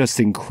just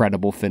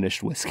incredible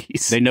finished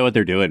whiskeys. They know what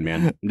they're doing,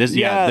 man.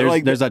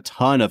 There's a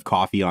ton of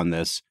coffee on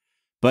this,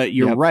 but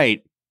you're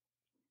right.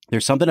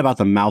 There's something about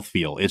the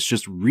mouthfeel. It's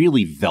just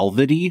really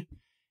velvety.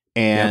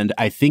 And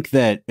I think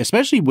that,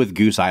 especially with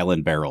Goose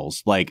Island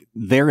barrels, like,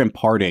 they're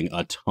imparting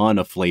a ton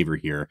of flavor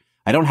here.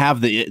 I don't have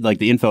the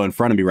info in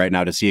front of me right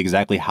now to see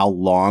exactly how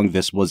long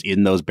this was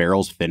in those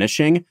barrels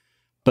finishing,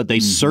 but they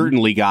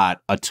certainly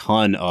got a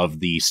ton of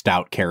the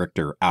stout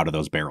character out of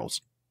those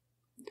barrels.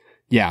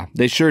 Yeah,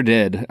 they sure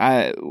did.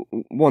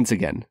 Once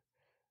again,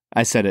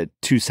 I said it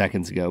 2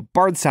 seconds ago.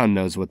 Bardstown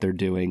knows what they're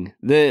doing.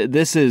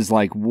 This is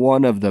like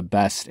one of the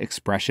best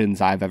expressions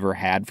I've ever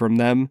had from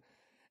them.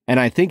 And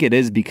I think it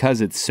is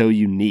because it's so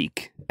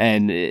unique.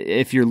 And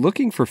if you're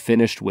looking for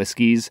finished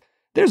whiskeys,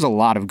 there's a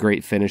lot of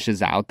great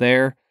finishes out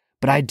there.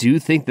 But I do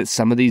think that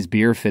some of these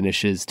beer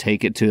finishes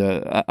take it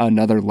to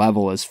another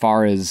level as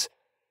far as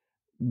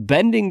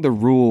bending the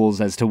rules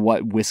as to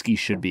what whiskey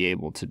should be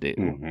able to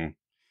do.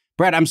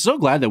 Brad, I'm so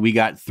glad that we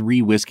got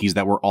three whiskeys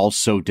that were all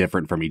so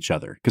different from each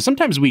other. Because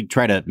sometimes we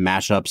try to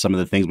mash up some of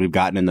the things we've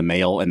gotten in the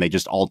mail and they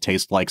just all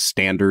taste like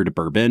standard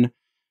bourbon.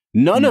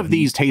 None of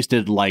these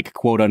tasted like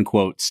quote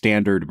unquote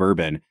standard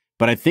bourbon,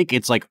 but I think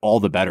it's like all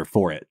the better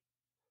for it.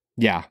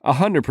 Yeah,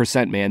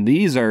 100%, man.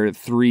 These are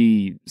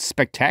three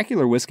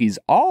spectacular whiskeys,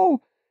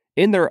 all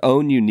in their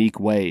own unique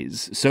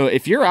ways. So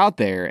if you're out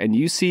there and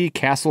you see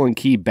Castle and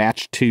Key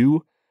Batch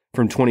 2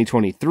 from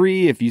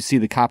 2023, if you see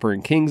the Copper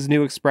and King's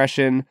new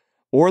expression,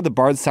 or the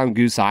Bardstown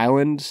Goose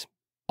Island,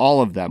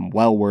 all of them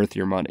well worth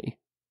your money.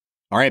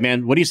 All right,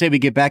 man. What do you say we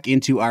get back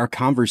into our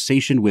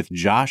conversation with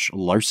Josh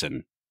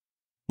Larsen?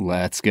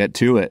 Let's get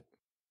to it.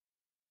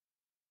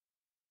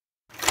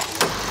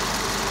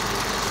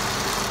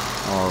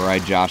 All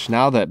right, Josh,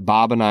 now that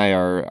Bob and I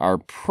are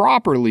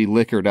properly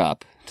liquored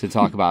up to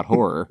talk about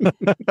horror,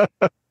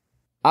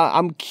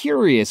 I'm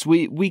curious.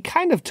 We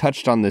kind of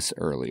touched on this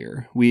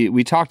earlier.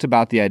 We talked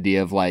about the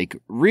idea of like,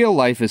 real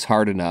life is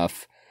hard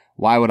enough.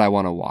 Why would I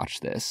want to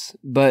watch this?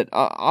 But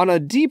on a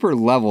deeper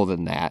level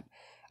than that,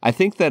 I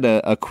think that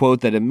a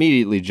quote that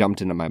immediately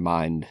jumped into my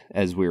mind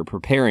as we were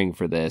preparing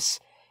for this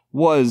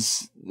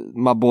was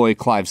my boy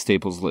Clive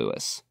Staples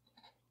Lewis,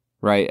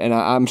 right? And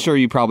I'm sure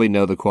you probably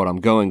know the quote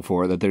I'm going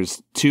for, that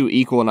there's two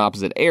equal and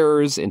opposite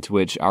errors into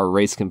which our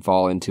race can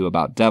fall into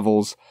about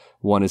devils.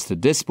 One is to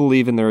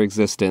disbelieve in their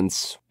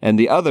existence, and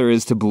the other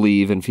is to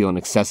believe and feel an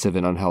excessive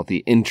and unhealthy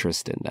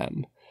interest in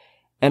them.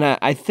 And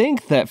I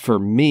think that for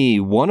me,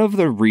 one of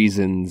the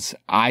reasons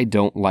I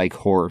don't like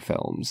horror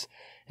films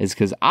is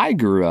because I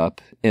grew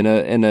up in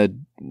a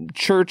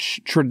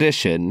church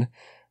tradition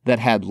that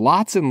had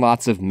lots and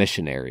lots of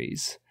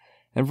missionaries.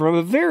 And from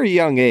a very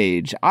young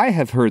age, I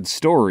have heard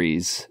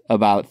stories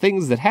about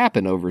things that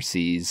happen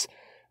overseas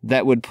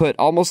that would put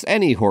almost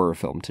any horror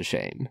film to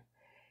shame.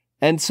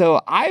 And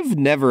so I've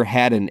never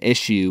had an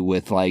issue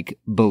with like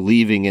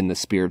believing in the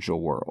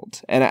spiritual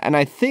world. And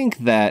I think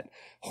that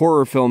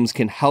horror films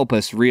can help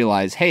us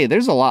realize, hey,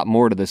 there's a lot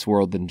more to this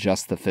world than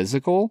just the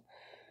physical.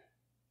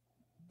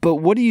 But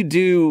what do you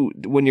do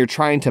when you're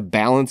trying to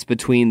balance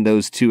between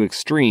those two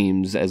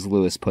extremes, as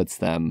Lewis puts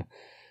them,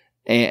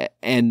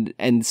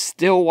 and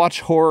still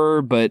watch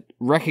horror, but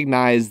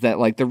recognize that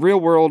like the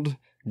real world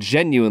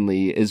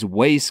genuinely is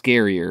way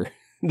scarier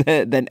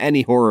than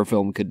any horror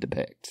film could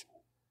depict?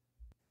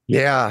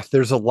 Yeah,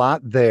 there's a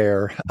lot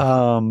there.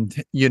 And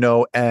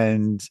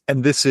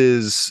this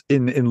is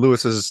in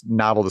Lewis's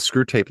novel, The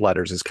Screwtape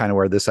Letters, is kind of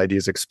where this idea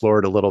is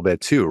explored a little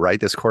bit too, right?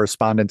 This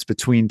correspondence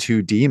between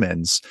two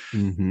demons.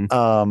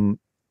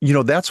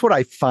 That's what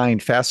I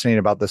find fascinating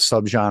about the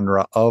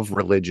subgenre of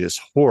religious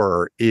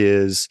horror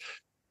is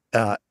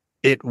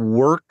it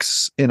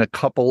works in a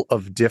couple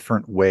of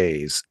different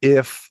ways.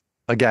 If,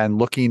 again,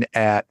 looking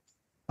at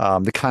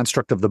the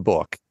construct of the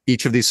book,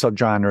 each of these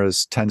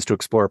subgenres tends to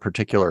explore a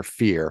particular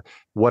fear.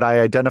 What I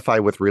identify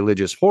with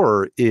religious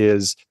horror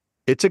is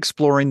it's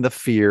exploring the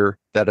fear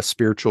that a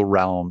spiritual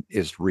realm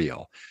is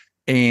real.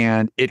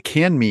 And it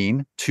can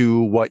mean,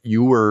 to what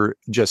you were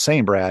just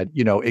saying, Brad,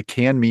 it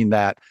can mean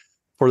that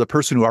for the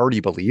person who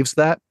already believes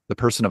that, the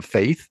person of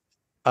faith,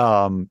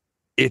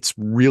 it's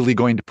really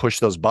going to push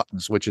those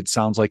buttons, which it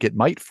sounds like it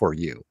might for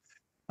you.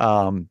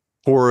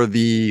 For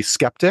the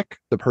skeptic,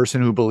 the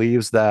person who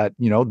believes that,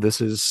 this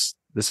is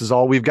This is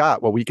all we've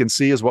got. What we can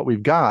see is what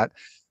we've got.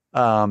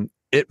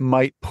 It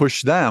might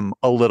push them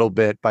a little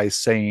bit by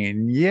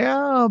saying,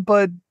 yeah,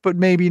 but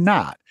maybe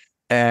not.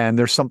 And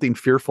there's something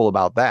fearful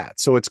about that.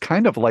 So it's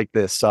kind of like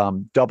this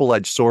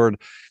double-edged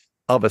sword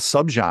of a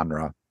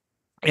subgenre.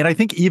 And I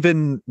think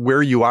even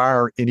where you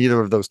are in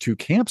either of those two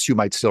camps, you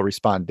might still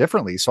respond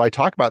differently. So I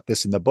talk about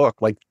this in the book.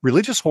 Like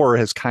religious horror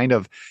has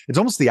it's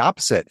almost the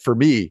opposite for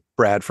me,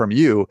 Brad, from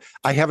you.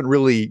 I haven't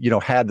really,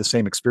 had the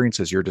same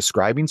experiences you're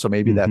describing. So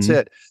maybe that's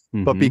it.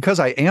 But because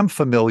I am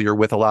familiar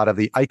with a lot of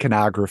the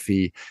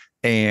iconography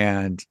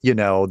and,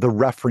 the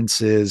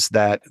references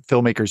that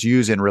filmmakers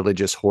use in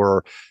religious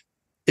horror,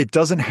 it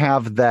doesn't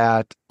have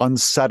that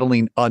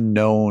unsettling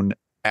unknown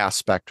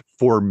aspect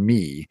for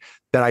me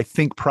that I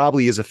think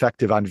probably is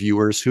effective on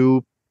viewers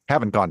who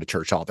haven't gone to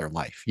church all their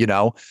life.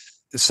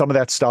 Some of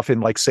that stuff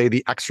in, like, say,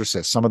 The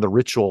Exorcist, some of the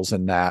rituals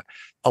in that,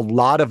 a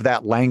lot of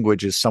that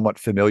language is somewhat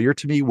familiar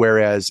to me.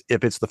 Whereas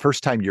if it's the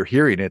first time you're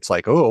hearing it, it's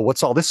like, oh,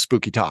 what's all this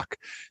spooky talk?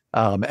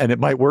 And it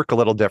might work a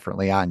little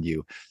differently on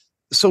you.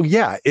 So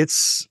yeah,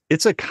 it's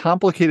a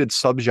complicated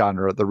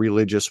subgenre, the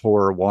religious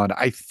horror one.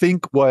 I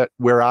think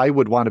where I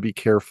would want to be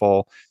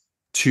careful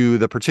to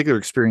the particular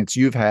experience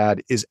you've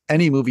had is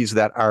any movies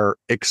that are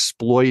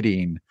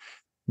exploiting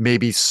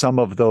maybe some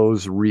of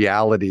those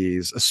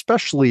realities,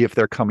 especially if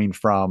they're coming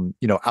from,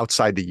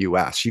 outside the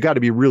US. You got to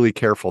be really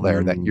careful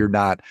there that you're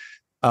not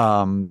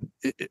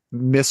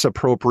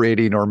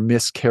misappropriating or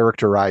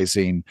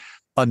mischaracterizing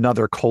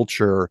another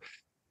culture.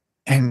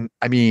 And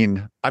I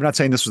mean, I'm not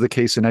saying this was the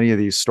case in any of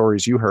these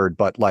stories you heard,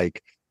 but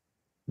like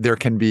there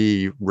can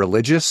be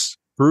religious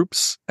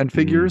groups and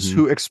figures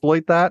who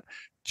exploit that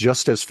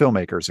just as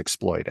filmmakers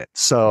exploit it.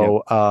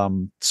 So,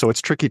 so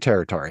it's tricky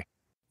territory.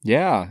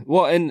 Yeah.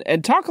 Well,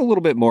 and talk a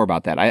little bit more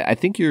about that. I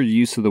think your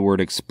use of the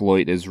word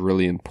exploit is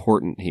really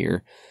important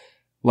here.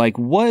 Like,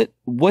 what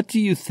do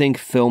you think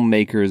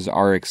filmmakers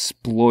are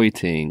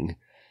exploiting,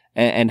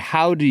 and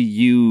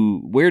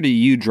where do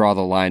you draw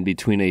the line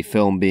between a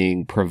film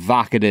being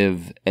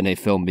provocative and a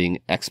film being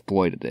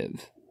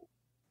exploitative?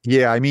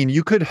 Yeah, I mean,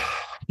 you could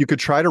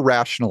try to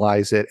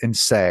rationalize it and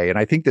say, and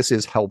I think this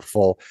is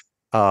helpful,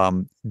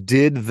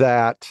 did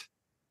that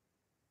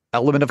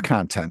element of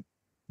content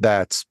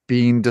that's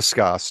being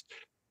discussed,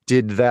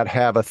 did that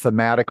have a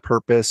thematic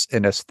purpose,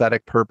 an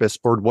aesthetic purpose,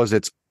 or was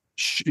its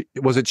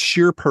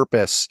sheer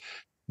purpose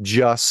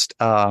just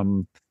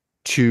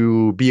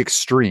to be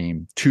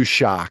extreme, to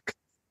shock,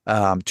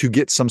 to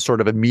get some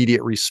sort of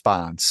immediate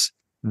response?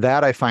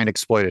 That I find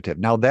exploitative.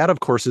 Now, that, of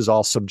course, is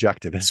all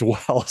subjective as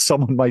well.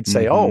 Someone might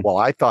say, oh, well,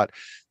 I thought,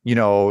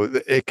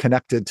 it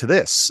connected to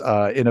this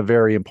in a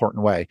very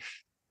important way.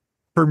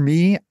 For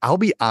me, I'll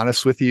be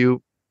honest with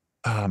you.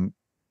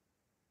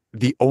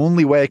 The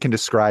only way I can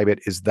describe it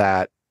is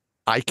that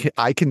I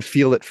can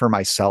feel it for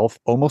myself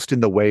almost in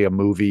the way a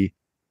movie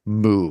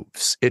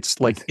moves. It's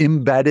like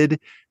embedded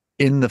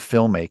in the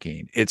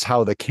filmmaking. It's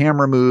how the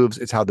camera moves.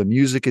 It's how the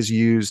music is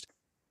used.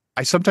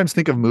 I sometimes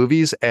think of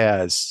movies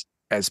as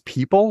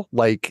people.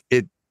 Like,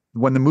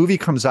 when the movie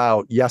comes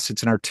out, yes,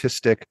 it's an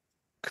artistic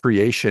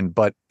creation,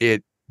 but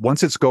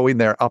once it's going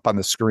there up on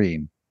the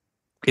screen,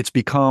 it's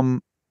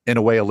become, in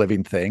a way, a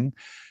living thing.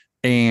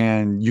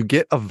 And you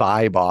get a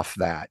vibe off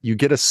that. You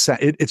get a sense.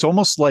 It's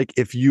almost like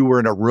if you were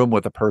in a room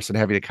with a person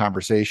having a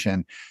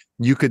conversation,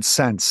 you could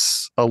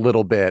sense a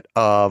little bit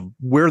of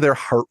where their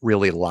heart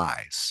really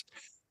lies.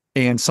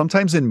 And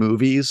sometimes in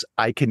movies,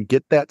 I can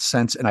get that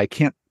sense, and I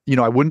can't,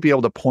 I wouldn't be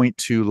able to point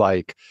to,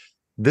 like,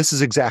 this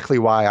is exactly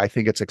why I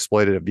think it's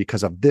exploitative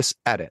because of this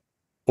edit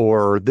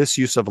or this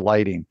use of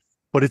lighting.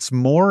 But it's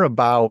more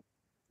about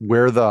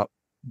where the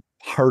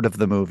heart of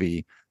the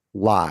movie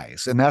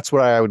lies. And that's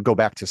where I would go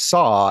back to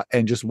Saw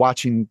and just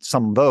watching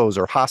some of those,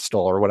 or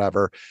Hostel or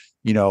whatever,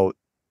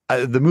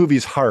 the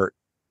movie's heart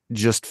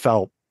just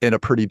felt in a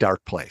pretty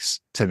dark place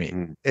to me,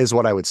 is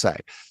what I would say.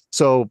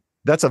 So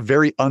that's a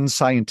very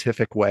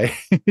unscientific way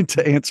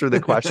to answer the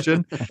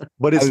question,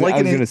 but it's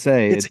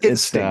it's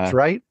instinct,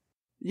 right?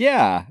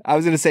 Yeah. I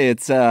was going to say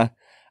it's, I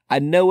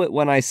know it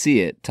when I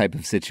see it type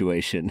of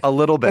situation. A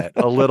little bit.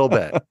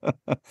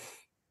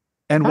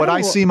 And what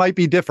I see might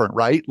be different,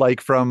 right?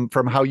 Like from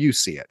how you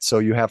see it. So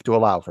you have to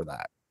allow for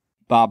that.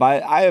 Bob,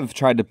 I have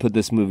tried to put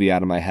this movie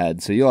out of my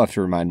head, so you'll have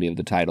to remind me of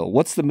the title.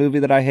 What's the movie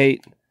that I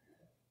hate?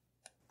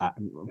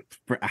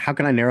 How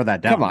can I narrow that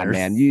down? Come on,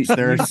 man.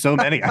 There are so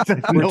many.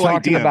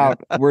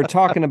 We're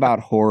talking about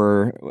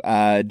horror.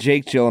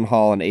 Jake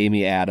Gyllenhaal and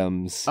Amy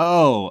Adams.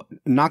 Oh,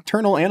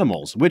 Nocturnal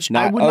Animals, which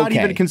I would not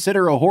even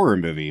consider a horror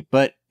movie,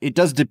 but it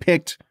does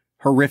depict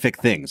horrific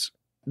things.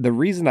 The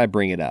reason I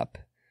bring it up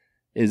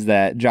is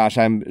that, Josh,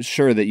 I'm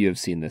sure that you have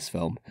seen this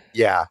film.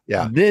 Yeah.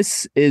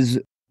 This is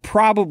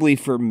probably,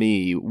 for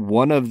me,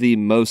 one of the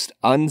most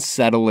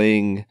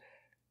unsettling,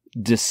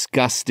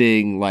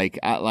 disgusting, like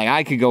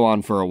I could go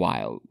on for a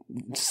while.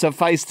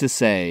 Suffice to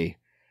say,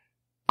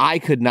 I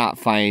could not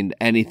find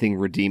anything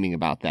redeeming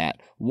about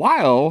that.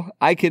 While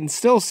I can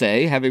still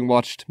say, having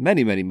watched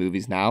many, many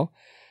movies now,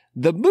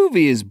 The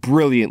movie is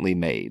brilliantly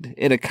made.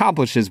 It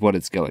accomplishes what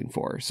it's going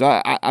for.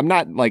 So I'm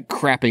not like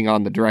crapping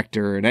on the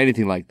director and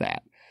anything like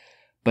that.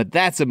 But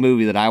that's a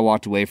movie that I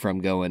walked away from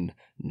going,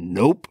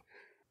 nope.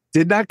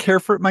 Did not care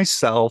for it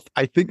myself.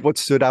 I think what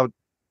stood out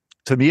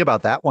to me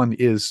about that one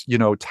is,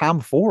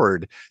 Tom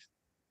Ford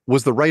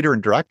was the writer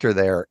and director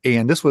there.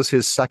 And this was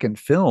his second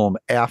film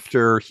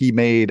after he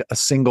made A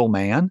Single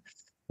Man,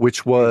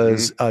 which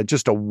was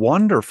just a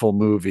wonderful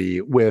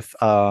movie with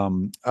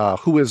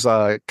who is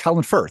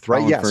Colin Firth,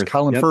 right?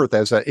 Colin Firth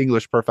as an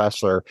English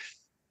professor,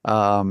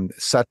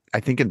 set I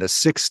think in the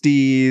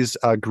 60s,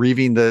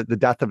 grieving the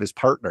death of his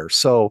partner.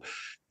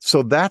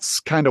 So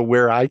that's kind of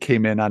where I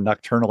came in on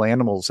Nocturnal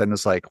Animals, and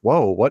it's like,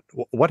 whoa,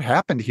 what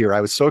happened here?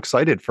 I was so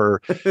excited for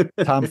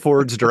Tom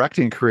Ford's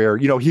directing career.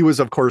 He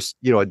was, of course,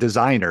 a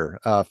designer,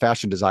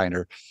 fashion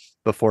designer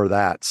before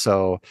that.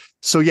 So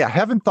yeah,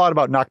 haven't thought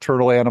about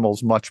Nocturnal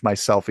Animals much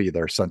myself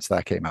either since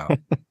that came out.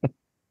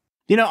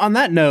 On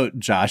that note,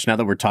 Josh, now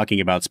that we're talking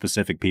about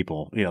specific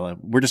people,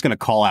 we're just going to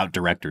call out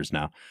directors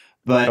now.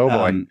 But oh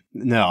boy.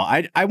 No,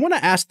 I want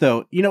to ask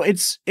though,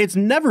 it's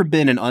never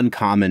been an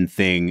uncommon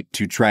thing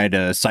to try to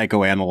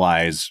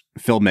psychoanalyze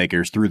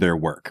filmmakers through their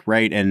work,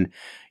 right? And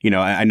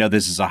I know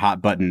this is a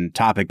hot button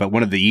topic, but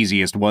one of the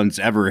easiest ones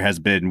ever has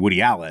been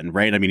Woody Allen,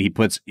 right? I mean, he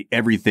puts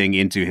everything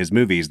into his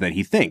movies that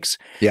he thinks.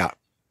 Yeah.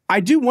 I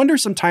do wonder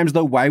sometimes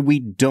though why we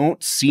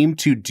don't seem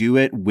to do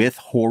it with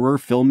horror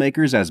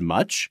filmmakers as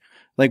much.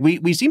 Like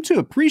we seem to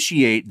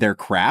appreciate their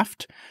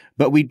craft,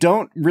 but we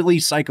don't really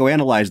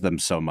psychoanalyze them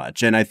so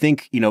much. And I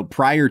think,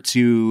 prior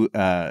to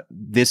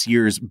this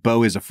year's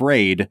Beau is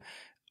Afraid,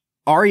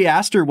 Ari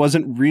Aster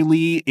wasn't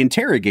really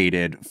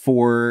interrogated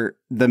for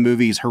the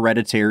movies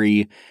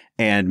Hereditary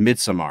and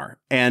Midsommar.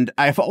 And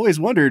I've always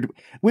wondered,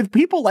 with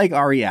people like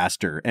Ari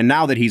Aster, and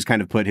now that he's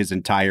kind of put his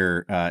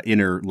entire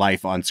inner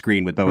life on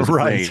screen with Beau is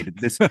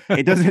Afraid,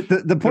 it doesn't.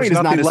 The point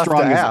is not as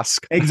strong as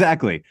ask.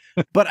 Exactly.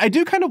 But I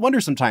do kind of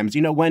wonder sometimes,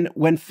 when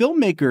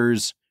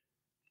filmmakers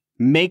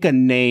make a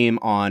name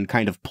on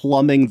kind of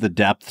plumbing the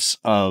depths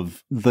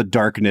of the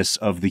darkness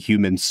of the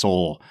human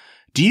soul,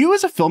 do you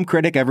as a film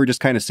critic ever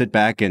just kind of sit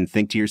back and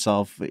think to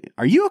yourself,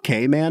 are you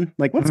okay, man?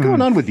 Like, what's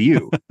going on with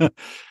you?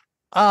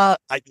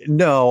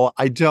 No,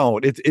 I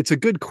don't. It's a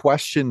good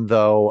question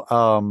though.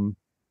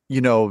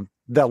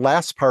 That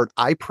last part,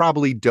 I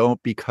probably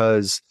don't,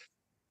 because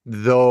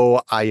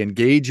though I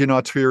engage in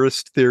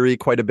auteurist theory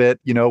quite a bit,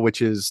 which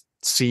is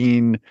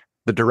seeing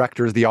the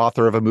director is the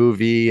author of a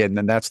movie, and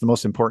then that's the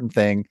most important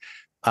thing.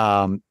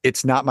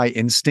 It's not my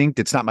instinct.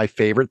 It's not my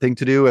favorite thing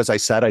to do. As I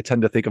said, I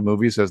tend to think of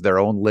movies as their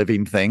own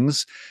living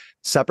things,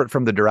 separate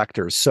from the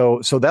directors.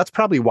 So that's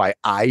probably why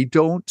I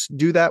don't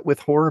do that with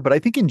horror. But I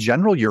think in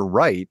general, you're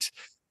right.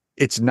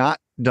 It's not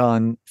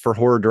done for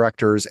horror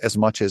directors as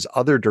much as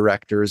other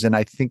directors. And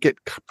I think it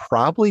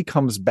probably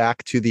comes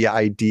back to the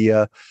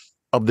idea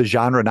of the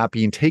genre not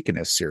being taken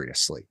as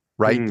seriously,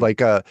 right?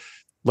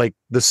 Like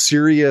the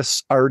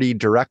serious arty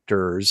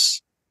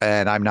directors,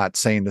 and I'm not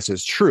saying this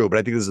is true, but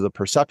I think this is the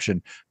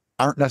perception,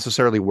 aren't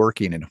necessarily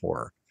working in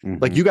horror.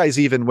 Like you guys,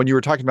 even when you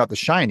were talking about The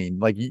Shining,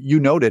 like you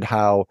noted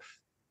how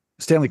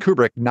Stanley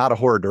Kubrick, not a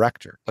horror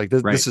director, like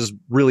this is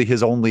really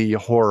his only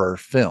horror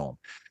film.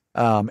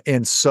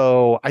 And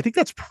so I think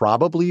that's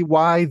probably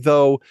why,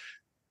 though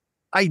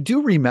I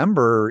do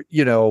remember,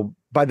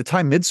 by the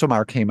time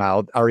Midsommar came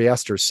out, Ari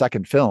Aster's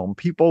second film,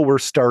 people were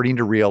starting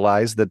to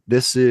realize that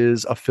this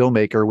is a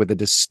filmmaker with a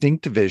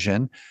distinct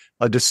vision,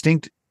 a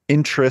distinct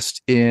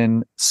interest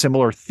in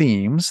similar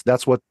themes.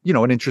 That's what,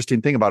 an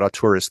interesting thing about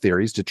auteurist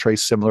theories, to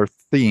trace similar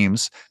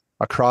themes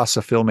across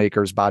a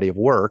filmmaker's body of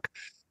work.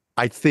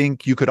 I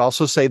think you could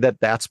also say that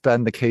that's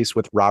been the case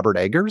with Robert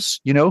Eggers,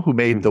 who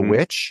made The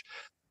Witch,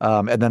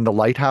 and then The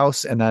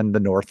Lighthouse, and then The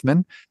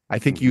Northman. I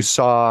think you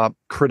saw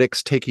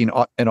critics taking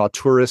an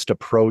auteurist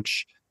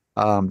approach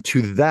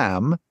to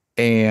them,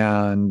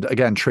 and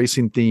again,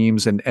 tracing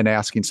themes and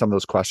asking some of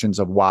those questions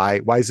of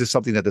why is this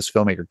something that this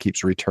filmmaker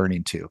keeps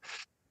returning to?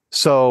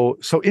 So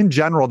in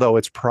general, though,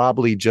 it's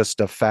probably just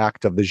a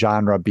fact of the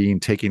genre being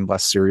taken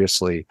less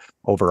seriously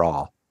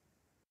overall.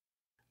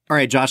 All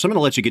right, Josh, I'm going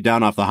to let you get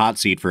down off the hot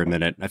seat for a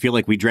minute. I feel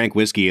like we drank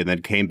whiskey and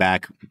then came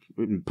back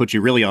and put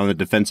you really on the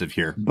defensive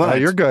here. But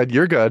you're good.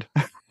 You're good.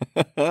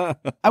 I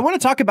want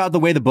to talk about the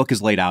way the book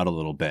is laid out a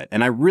little bit.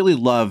 And I really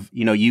love,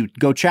 you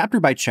go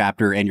chapter by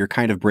chapter and you're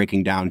kind of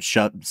breaking down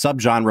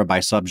subgenre by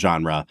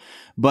subgenre.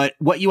 But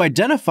what you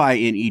identify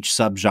in each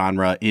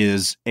subgenre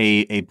is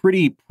a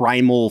pretty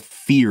primal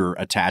fear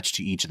attached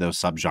to each of those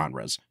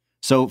subgenres.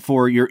 So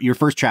for your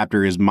first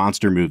chapter is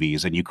monster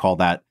movies, and you call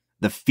that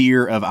the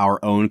fear of our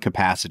own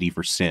capacity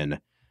for sin.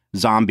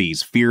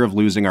 Zombies, fear of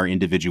losing our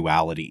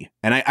individuality.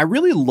 And I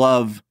really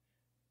love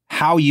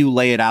how you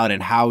lay it out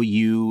and how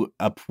you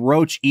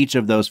approach each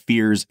of those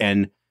fears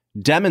and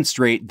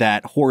demonstrate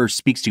that horror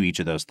speaks to each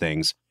of those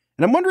things.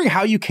 And I'm wondering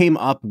how you came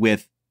up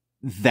with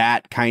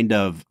that kind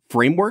of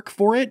framework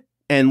for it.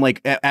 And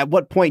like, at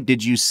what point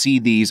did you see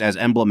these as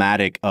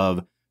emblematic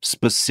of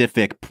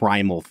specific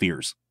primal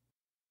fears?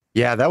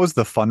 Yeah, that was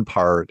the fun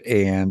part.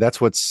 And that's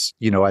what's,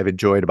 I've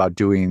enjoyed about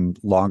doing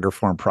longer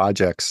form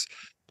projects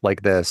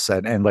like this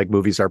and like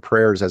Movies Are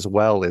Prayers as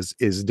well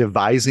is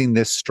devising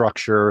this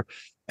structure.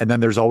 And then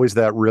there's always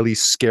that really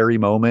scary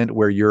moment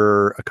where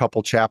you're a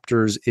couple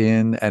chapters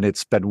in and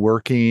it's been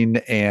working.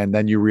 And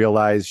then you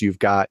realize you've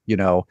got,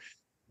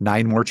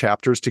 9 more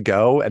chapters to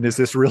go. And is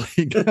this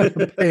really going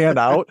to pan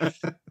out?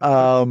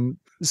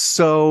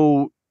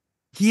 So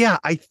yeah,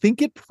 I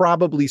think it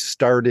probably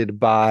started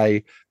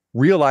by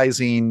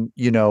realizing,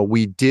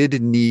 we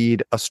did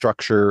need a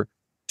structure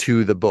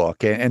to the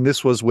book. And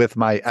this was with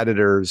my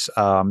editors.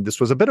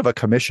 This was a bit of a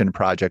commission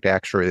project,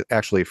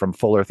 actually from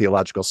Fuller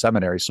Theological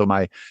Seminary. So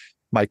my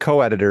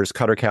co-editors,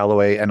 Cutter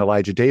Calloway and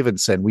Elijah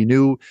Davidson, we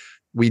knew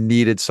we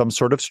needed some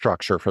sort of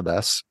structure for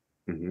this.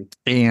 Mm-hmm.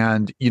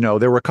 And,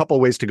 there were a couple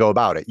of ways to go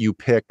about it. You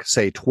pick,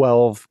 say,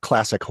 12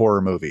 classic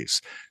horror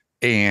movies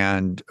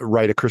and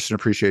write a Christian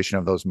appreciation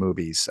of those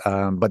movies.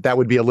 But that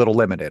would be a little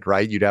limited,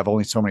 right? You'd have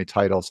only so many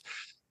titles.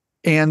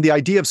 And the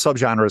idea of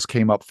subgenres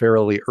came up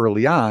fairly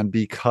early on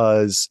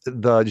because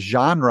the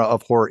genre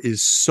of horror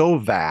is so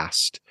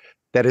vast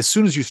that as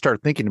soon as you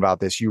start thinking about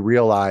this, you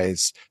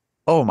realize,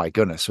 oh my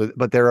goodness,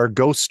 but there are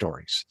ghost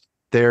stories.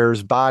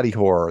 There's body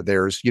horror.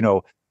 There's,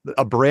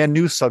 a brand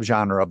new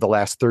subgenre of the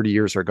last 30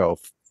 years ago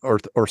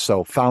or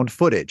so, found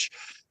footage.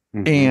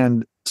 Mm-hmm.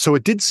 And so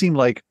it did seem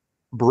like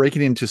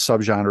breaking into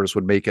subgenres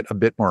would make it a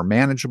bit more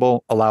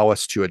manageable, allow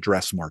us to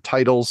address more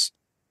titles.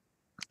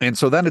 And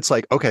so then it's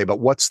like, okay, but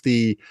what's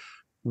the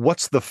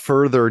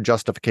further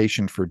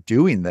justification for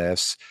doing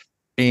this?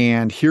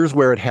 And here's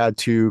where it had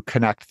to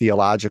connect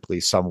theologically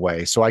some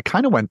way. So I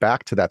kind of went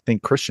back to that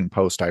Think Christian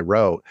post I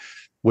wrote,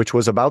 which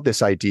was about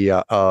this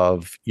idea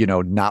of,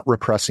 not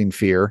repressing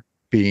fear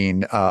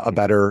being a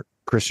better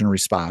Christian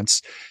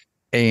response.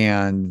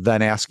 And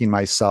then asking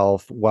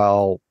myself,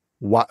 well,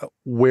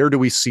 where do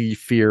we see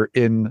fear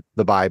in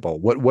the Bible?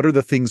 What are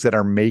the things that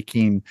are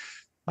making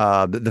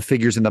the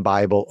figures in the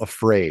Bible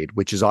afraid,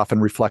 which is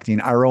often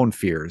reflecting our own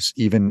fears,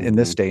 even in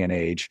this day and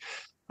age?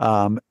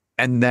 And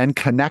then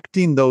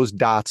connecting those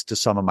dots to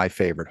some of my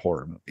favorite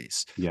horror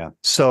movies. Yeah.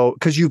 So,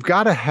 because you've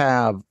got to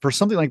have, for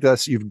something like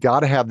this, you've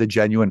got to have the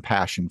genuine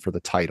passion for the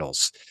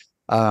titles.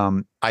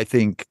 I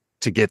think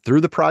to get through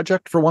the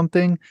project, for one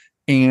thing,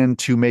 and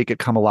to make it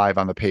come alive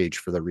on the page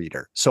for the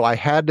reader. So I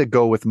had to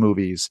go with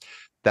movies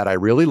that I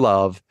really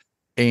love,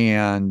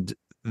 and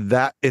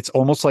that it's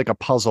almost like a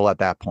puzzle at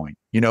that point.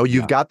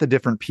 You've got the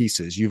different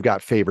pieces. You've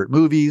got favorite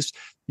movies,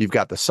 you've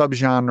got the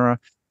subgenre,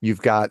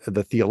 you've got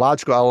the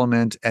theological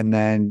element, and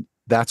then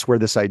that's where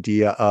this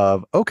idea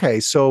of, okay,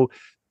 so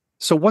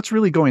what's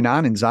really going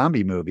on in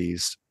zombie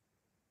movies?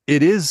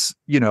 It is,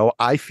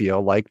 I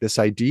feel like this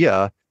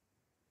idea,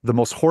 the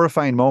most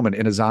horrifying moment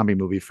in a zombie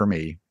movie for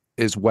me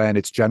is when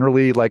it's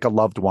generally like a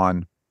loved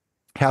one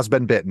has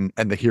been bitten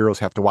and the heroes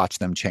have to watch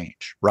them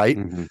change, right?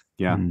 Mm-hmm.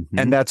 Yeah. Mm-hmm.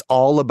 And that's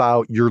all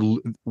about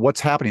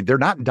what's happening. They're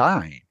not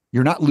dying.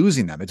 You're not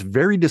losing them. It's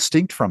very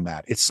distinct from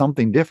that. It's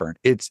something different.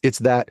 It's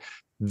that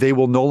they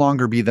will no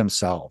longer be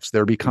themselves.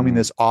 They're becoming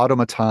this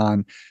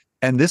automaton.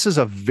 And this is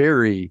a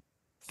very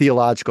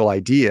theological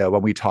idea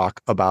when we talk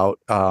about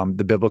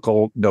the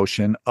biblical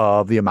notion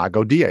of the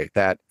imago Dei,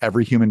 that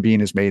every human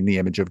being is made in the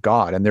image of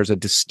God. And there's a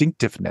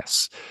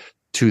distinctiveness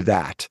to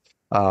that.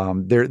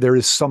 There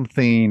is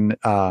something,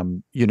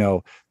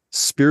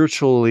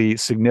 spiritually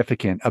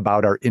significant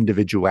about our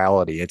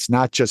individuality. It's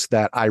not just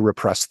that I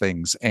repress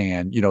things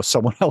and,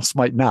 someone else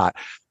might not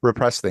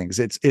repress things.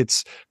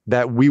 It's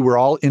that we were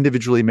all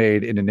individually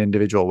made in an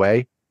individual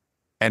way.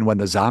 And when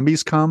the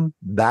zombies come,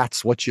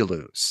 that's what you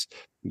lose.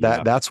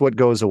 That's what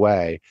goes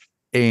away.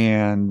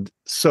 And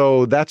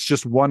so that's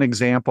just one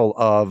example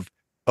of,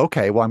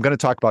 okay, well, I'm going to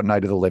talk about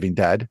Night of the Living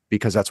Dead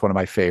because that's one of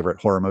my favorite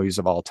horror movies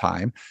of all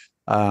time.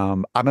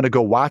 I'm going to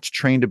go watch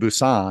Train to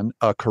Busan,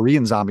 a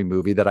Korean zombie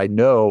movie that I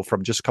know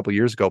from just a couple of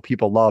years ago,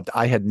 people loved.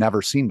 I had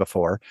never seen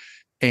before.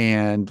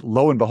 And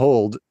lo and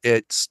behold,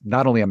 it's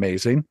not only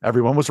amazing,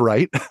 everyone was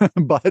right,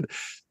 but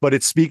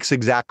it speaks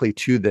exactly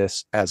to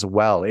this as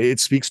well. It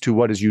speaks to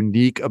what is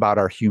unique about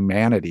our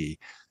humanity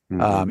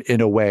in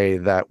a way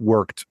that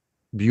worked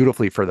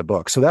beautifully for the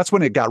book. So that's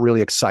when it got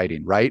really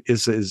exciting, right?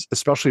 Is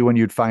especially when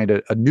you'd find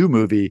a new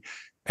movie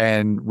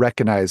and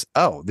recognize,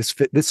 oh, this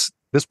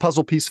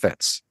puzzle piece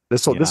fits.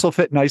 This will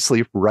fit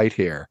nicely right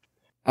here.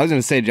 I was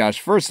going to say,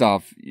 Josh, first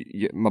off,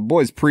 my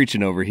boy's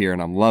preaching over here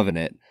and I'm loving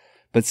it.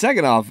 But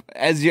second off,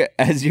 as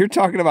you're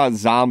talking about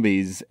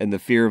zombies and the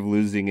fear of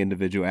losing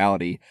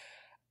individuality,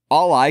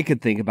 all I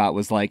could think about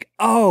was like,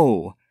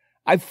 oh,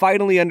 I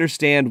finally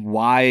understand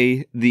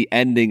why the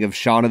ending of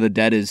Shaun of the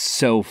Dead is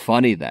so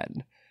funny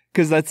then.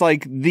 Because that's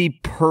like the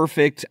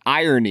perfect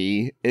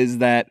irony is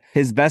that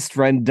his best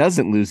friend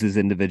doesn't lose his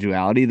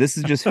individuality. This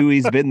is just who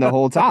he's been the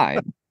whole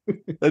time.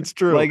 That's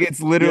true. Like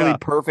it's literally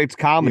perfect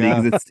comedy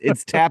because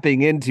it's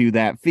tapping into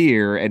that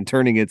fear and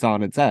turning it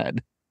on its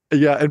head.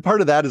 Yeah, and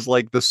part of that is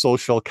like the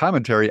social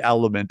commentary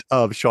element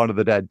of Shaun of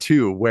the Dead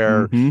too,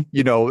 where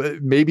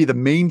maybe the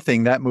main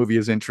thing that movie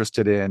is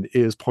interested in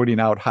is pointing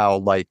out how,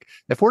 like,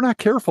 if we're not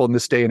careful in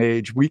this day and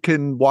age, we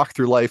can walk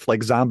through life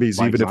like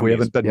zombies, even if we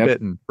haven't been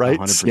bitten, right?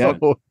 100%.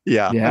 So,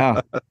 yeah.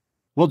 Yeah.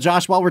 Well,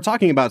 Josh, while we're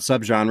talking about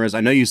subgenres,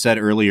 I know you said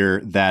earlier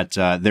that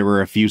there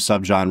were a few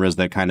subgenres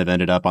that kind of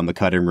ended up on the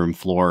cutting room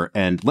floor.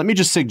 And let me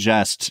just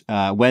suggest,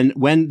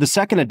 when the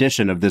second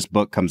edition of this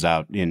book comes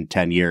out in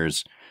 10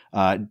 years,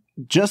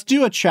 just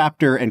do a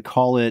chapter and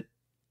call it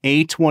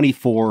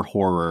A24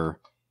 Horror,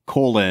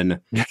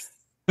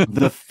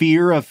 the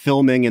fear of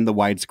filming in the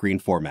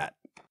widescreen format.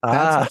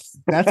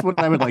 That's what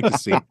I would like to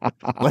see.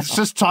 Let's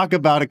just talk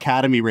about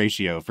Academy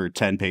ratio for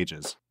 10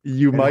 pages.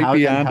 You might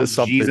be onto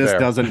something. Jesus there.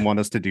 doesn't want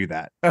us to do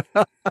that.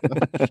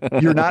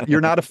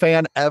 You're not a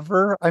fan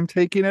ever, I'm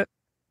taking it.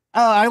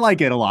 I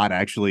like it a lot,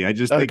 actually. I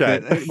just think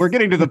that we're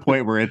getting to the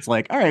point where it's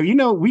like, all right,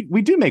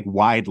 we do make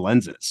wide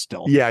lenses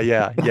still.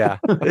 Yeah.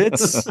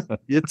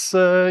 It's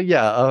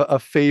a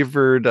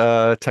favored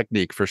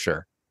technique for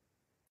sure.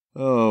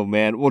 Oh,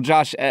 man. Well,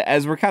 Josh,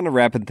 as we're kind of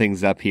wrapping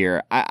things up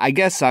here, I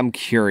guess I'm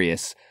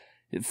curious.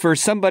 For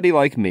somebody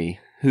like me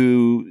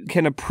who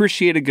can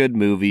appreciate a good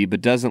movie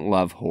but doesn't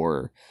love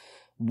horror,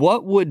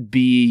 what would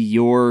be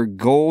your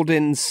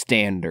golden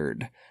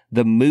standard?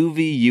 The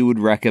movie you would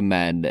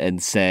recommend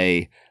and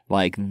say,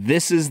 like,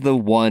 this is the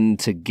one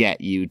to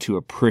get you to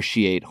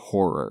appreciate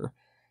horror.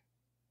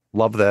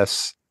 Love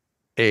this.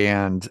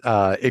 And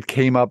it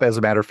came up, as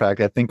a matter of fact,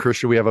 I think,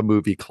 Christian, we have a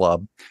movie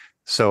club.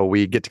 So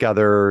we get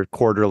together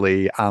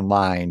quarterly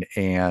online,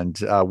 and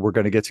we're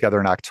going to get together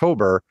in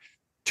October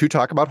to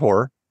talk about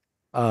horror.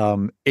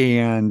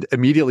 And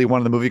immediately one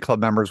of the movie club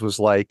members was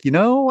like,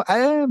 I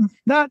am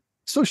not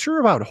so sure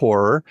about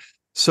horror.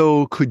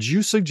 So could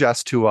you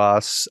suggest to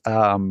us,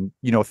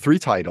 3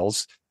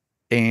 titles,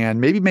 and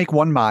maybe make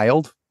one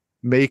mild,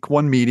 make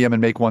one medium,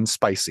 and make one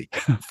spicy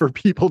for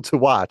people to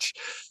watch.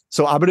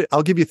 So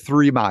I'll give you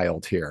 3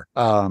 mild here,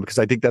 because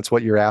I think that's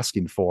what you're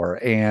asking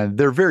for, and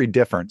they're very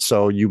different.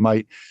 So you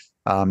might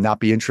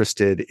not be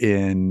interested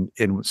in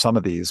some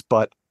of these,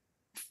 but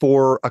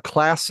for a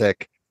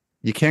classic,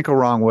 you can't go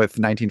wrong with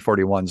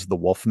 1941's The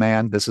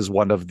Wolfman. This is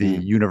one of the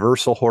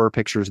Universal horror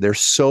pictures. They're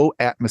so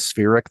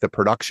atmospheric. The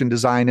production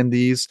design in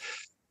these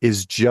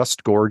is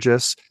just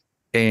gorgeous.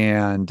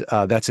 And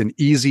that's an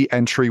easy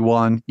entry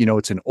one.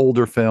 It's an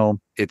older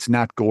film. It's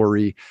not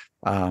gory.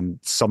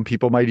 Some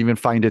people might even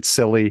find it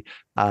silly.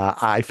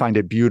 I find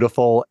it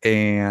beautiful.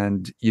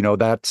 And,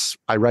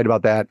 I write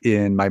about that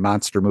in my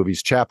monster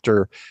movies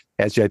chapter,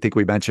 as I think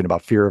we mentioned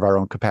about fear of our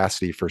own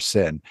capacity for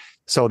sin.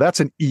 So that's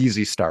an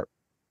easy start.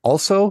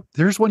 Also,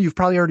 there's one you've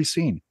probably already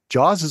seen.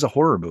 Jaws is a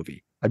horror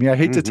movie. I mean, I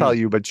hate to tell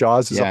you, but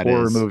Jaws is a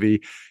horror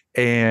movie.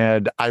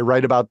 And I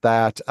write about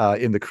that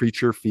in the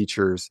creature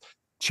features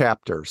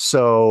chapter.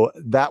 So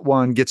that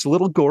one gets a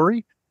little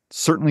gory,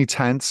 certainly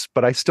tense,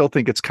 but I still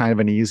think it's kind of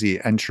an easy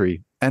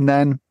entry. And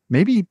then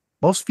maybe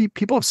most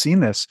people have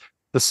seen this,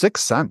 The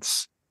Sixth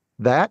Sense.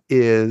 That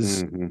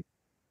is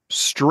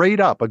straight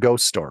up a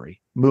ghost story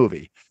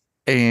movie.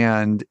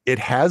 And it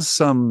has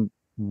some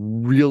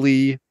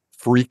really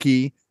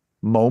freaky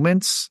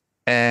moments.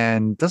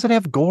 And does it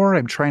have gore?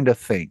 I'm trying to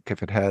think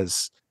if it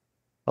has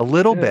a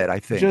little bit, I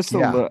think. Just a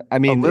little. I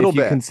mean, a little if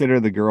you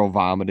consider the girl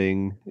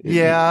vomiting.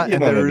 Yeah. You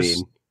know what I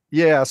mean?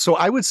 Yeah. So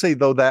I would say,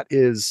 though, that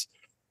is,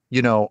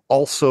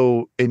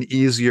 also an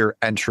easier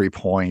entry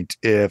point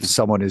if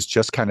someone is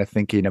just kind of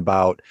thinking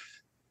about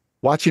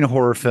watching a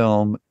horror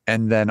film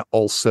and then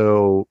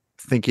also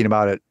thinking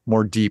about it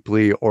more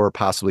deeply, or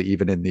possibly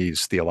even in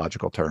these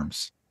theological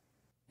terms.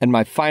 And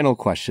my final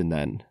question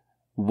then,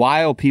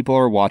 while people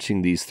are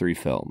watching these 3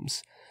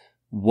 films,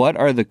 what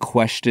are the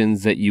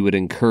questions that you would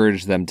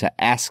encourage them to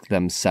ask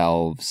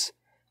themselves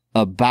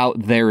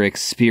about their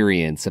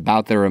experience,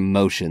 about their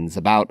emotions,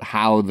 about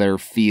how they're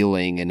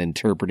feeling and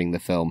interpreting the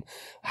film?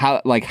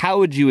 How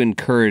would you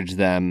encourage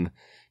them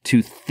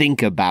to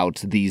think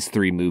about these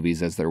 3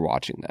 movies as they're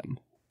watching them?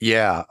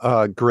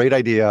 Yeah, great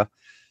idea.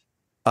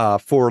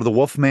 For The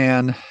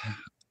Wolfman,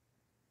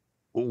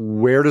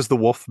 where does the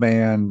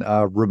Wolfman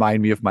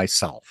remind me of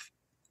myself?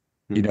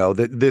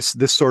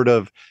 This sort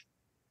of,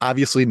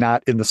 obviously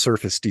not in the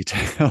surface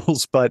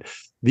details, but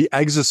the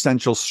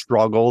existential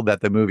struggle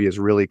that the movie is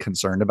really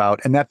concerned about.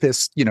 And that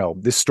this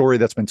story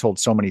that's been told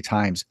so many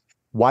times,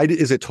 why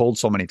is it told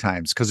so many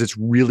times? Because it's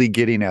really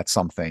getting at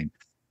something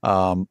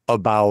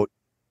about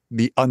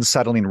the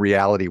unsettling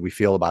reality we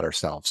feel about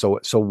ourselves.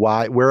 So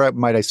where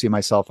might I see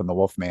myself in The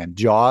Wolfman?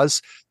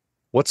 Jaws,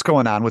 what's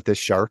going on with this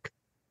shark?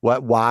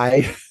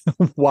 Why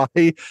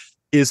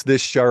is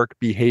this shark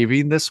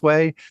behaving this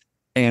way?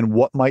 And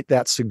what might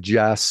that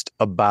suggest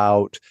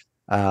about,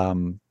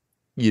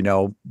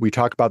 we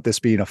talk about this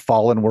being a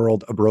fallen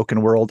world, a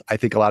broken world. I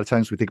think a lot of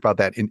times we think about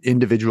that in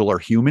individual or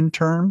human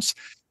terms.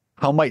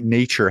 How might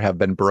nature have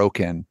been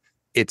broken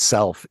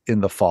itself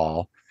in the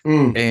fall?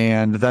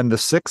 And then The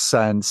Sixth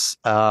Sense.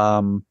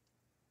 The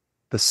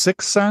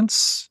Sixth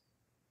Sense,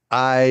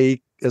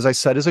 as I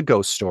said, is a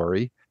ghost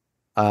story.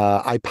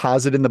 I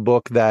posit in the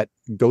book that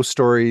ghost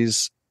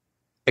stories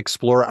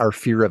explore our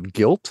fear of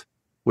guilt,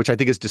 which I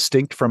think is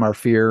distinct from our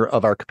fear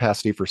of our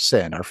capacity for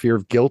sin, our fear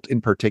of guilt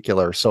in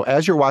particular. So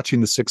as you're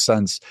watching The Sixth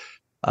Sense,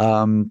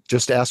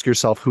 just ask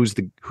yourself, who's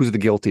the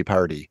guilty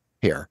party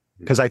here?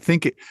 Because I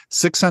think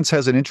Sixth Sense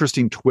has an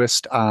interesting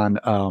twist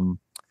on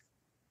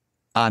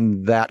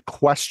that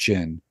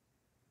question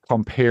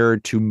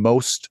compared to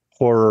most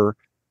horror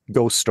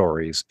ghost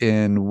stories,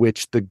 in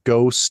which the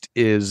ghost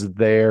is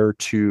there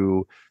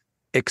to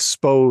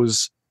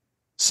expose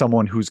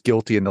someone who's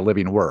guilty in the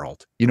living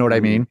world. You know what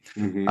I mean?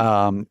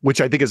 Mm-hmm. Which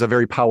I think is a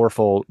very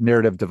powerful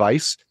narrative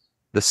device.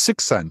 The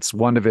Sixth Sense,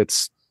 one of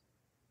its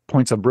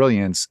points of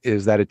brilliance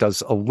is that it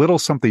does a little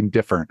something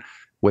different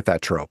with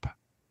that trope.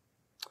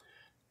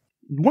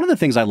 One of the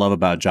things I love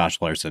about Josh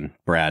Larsen,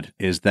 Brad,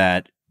 is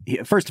that,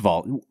 first of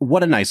all,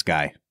 what a nice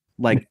guy.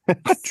 Like,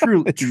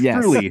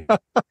 truly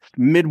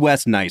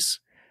Midwest nice.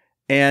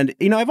 And,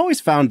 I've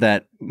always found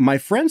that my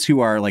friends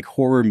who are like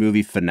horror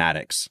movie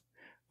fanatics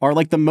are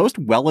like the most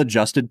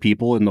well-adjusted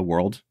people in the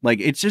world. Like,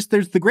 it's just,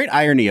 there's the great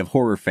irony of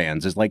horror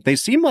fans is like, they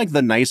seem like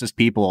the nicest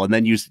people. And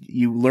then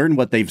you learn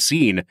what they've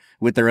seen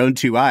with their own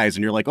two eyes.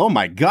 And you're like, oh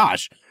my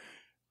gosh.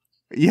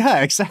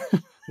 Yeah, exactly.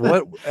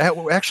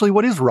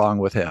 What is wrong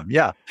with him?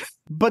 Yeah.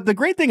 But the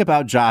great thing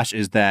about Josh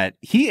is that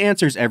he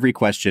answers every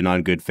question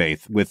on good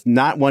faith with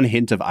not one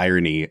hint of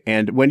irony.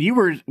 And when you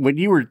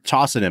were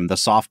tossing him the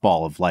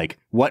softball of like,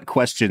 what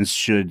questions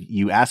should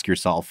you ask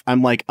yourself?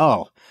 I'm like,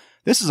 oh,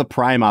 this is a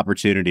prime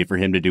opportunity for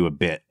him to do a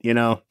bit,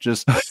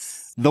 just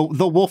the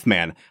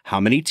Wolfman. How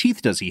many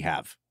teeth does he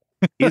have?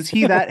 Is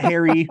he that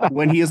hairy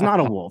when he is not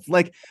a wolf?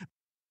 Like,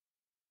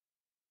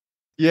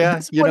 yeah,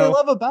 that's what I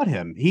love about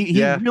him. He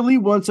really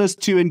wants us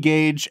to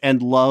engage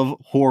and love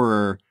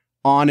horror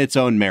on its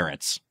own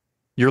merits.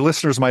 Your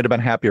listeners might have been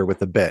happier with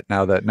the bit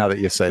now that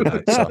you say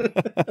that.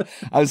 So.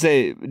 I would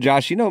say,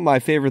 Josh, my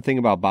favorite thing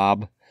about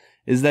Bob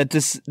is that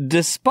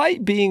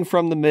despite being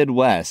from the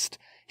Midwest,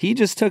 he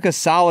just took a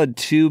solid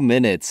 2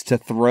 minutes to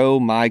throw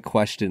my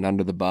question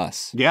under the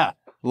bus. Yeah.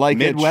 Like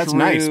Midwest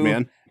nice,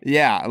 man.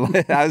 Yeah.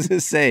 I was going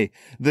to say,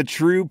 the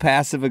true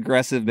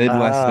passive-aggressive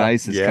Midwest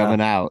nice is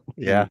coming out.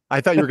 Yeah. I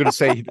thought you were going to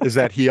say is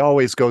that he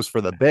always goes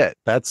for the bit.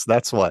 That's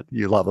what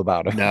you love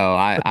about him. No,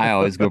 I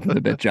always go for the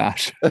bit,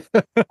 Josh.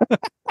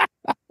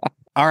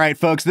 All right,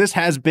 folks, this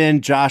has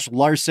been Josh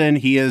Larsen.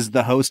 He is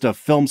the host of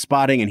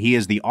Filmspotting, and he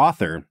is the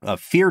author of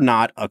Fear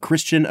Not, A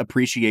Christian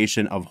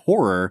Appreciation of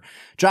Horror.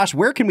 Josh,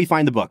 where can we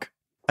find the book?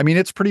 I mean,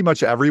 it's pretty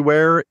much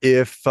everywhere.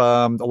 If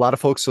a lot of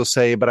folks will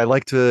say, but I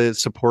like to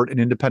support an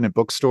independent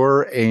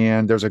bookstore,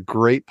 and there's a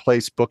great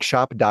place,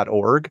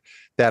 bookshop.org,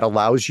 that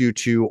allows you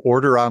to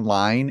order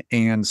online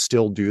and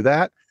still do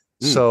that.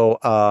 So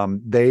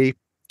they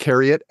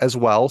carry it as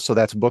well. So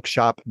that's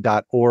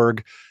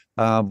bookshop.org.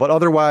 But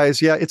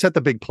otherwise, yeah, it's at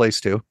the big place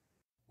too.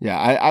 Yeah,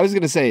 I was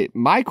going to say,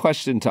 my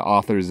question to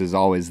authors is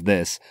always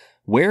this.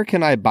 Where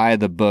can I buy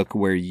the book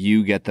where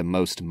you get the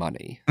most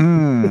money?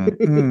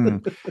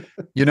 That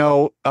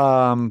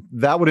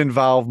would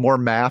involve more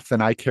math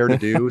than I care to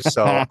do.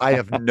 So I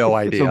have no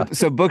idea.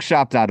 So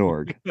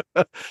bookshop.org.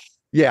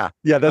 Yeah,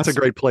 that's a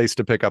great place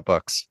to pick up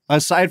books.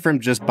 Aside from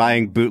just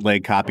buying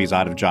bootleg copies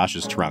out of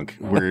Josh's trunk,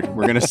 we're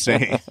going to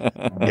say.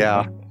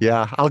 Yeah,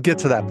 I'll get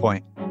to that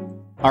point.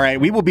 All right,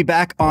 we will be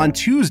back on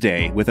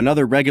Tuesday with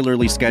another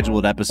regularly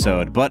scheduled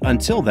episode. But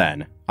until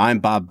then, I'm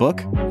Bob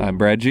Book. I'm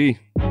Brad G.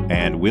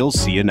 And we'll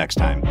see you next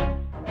time.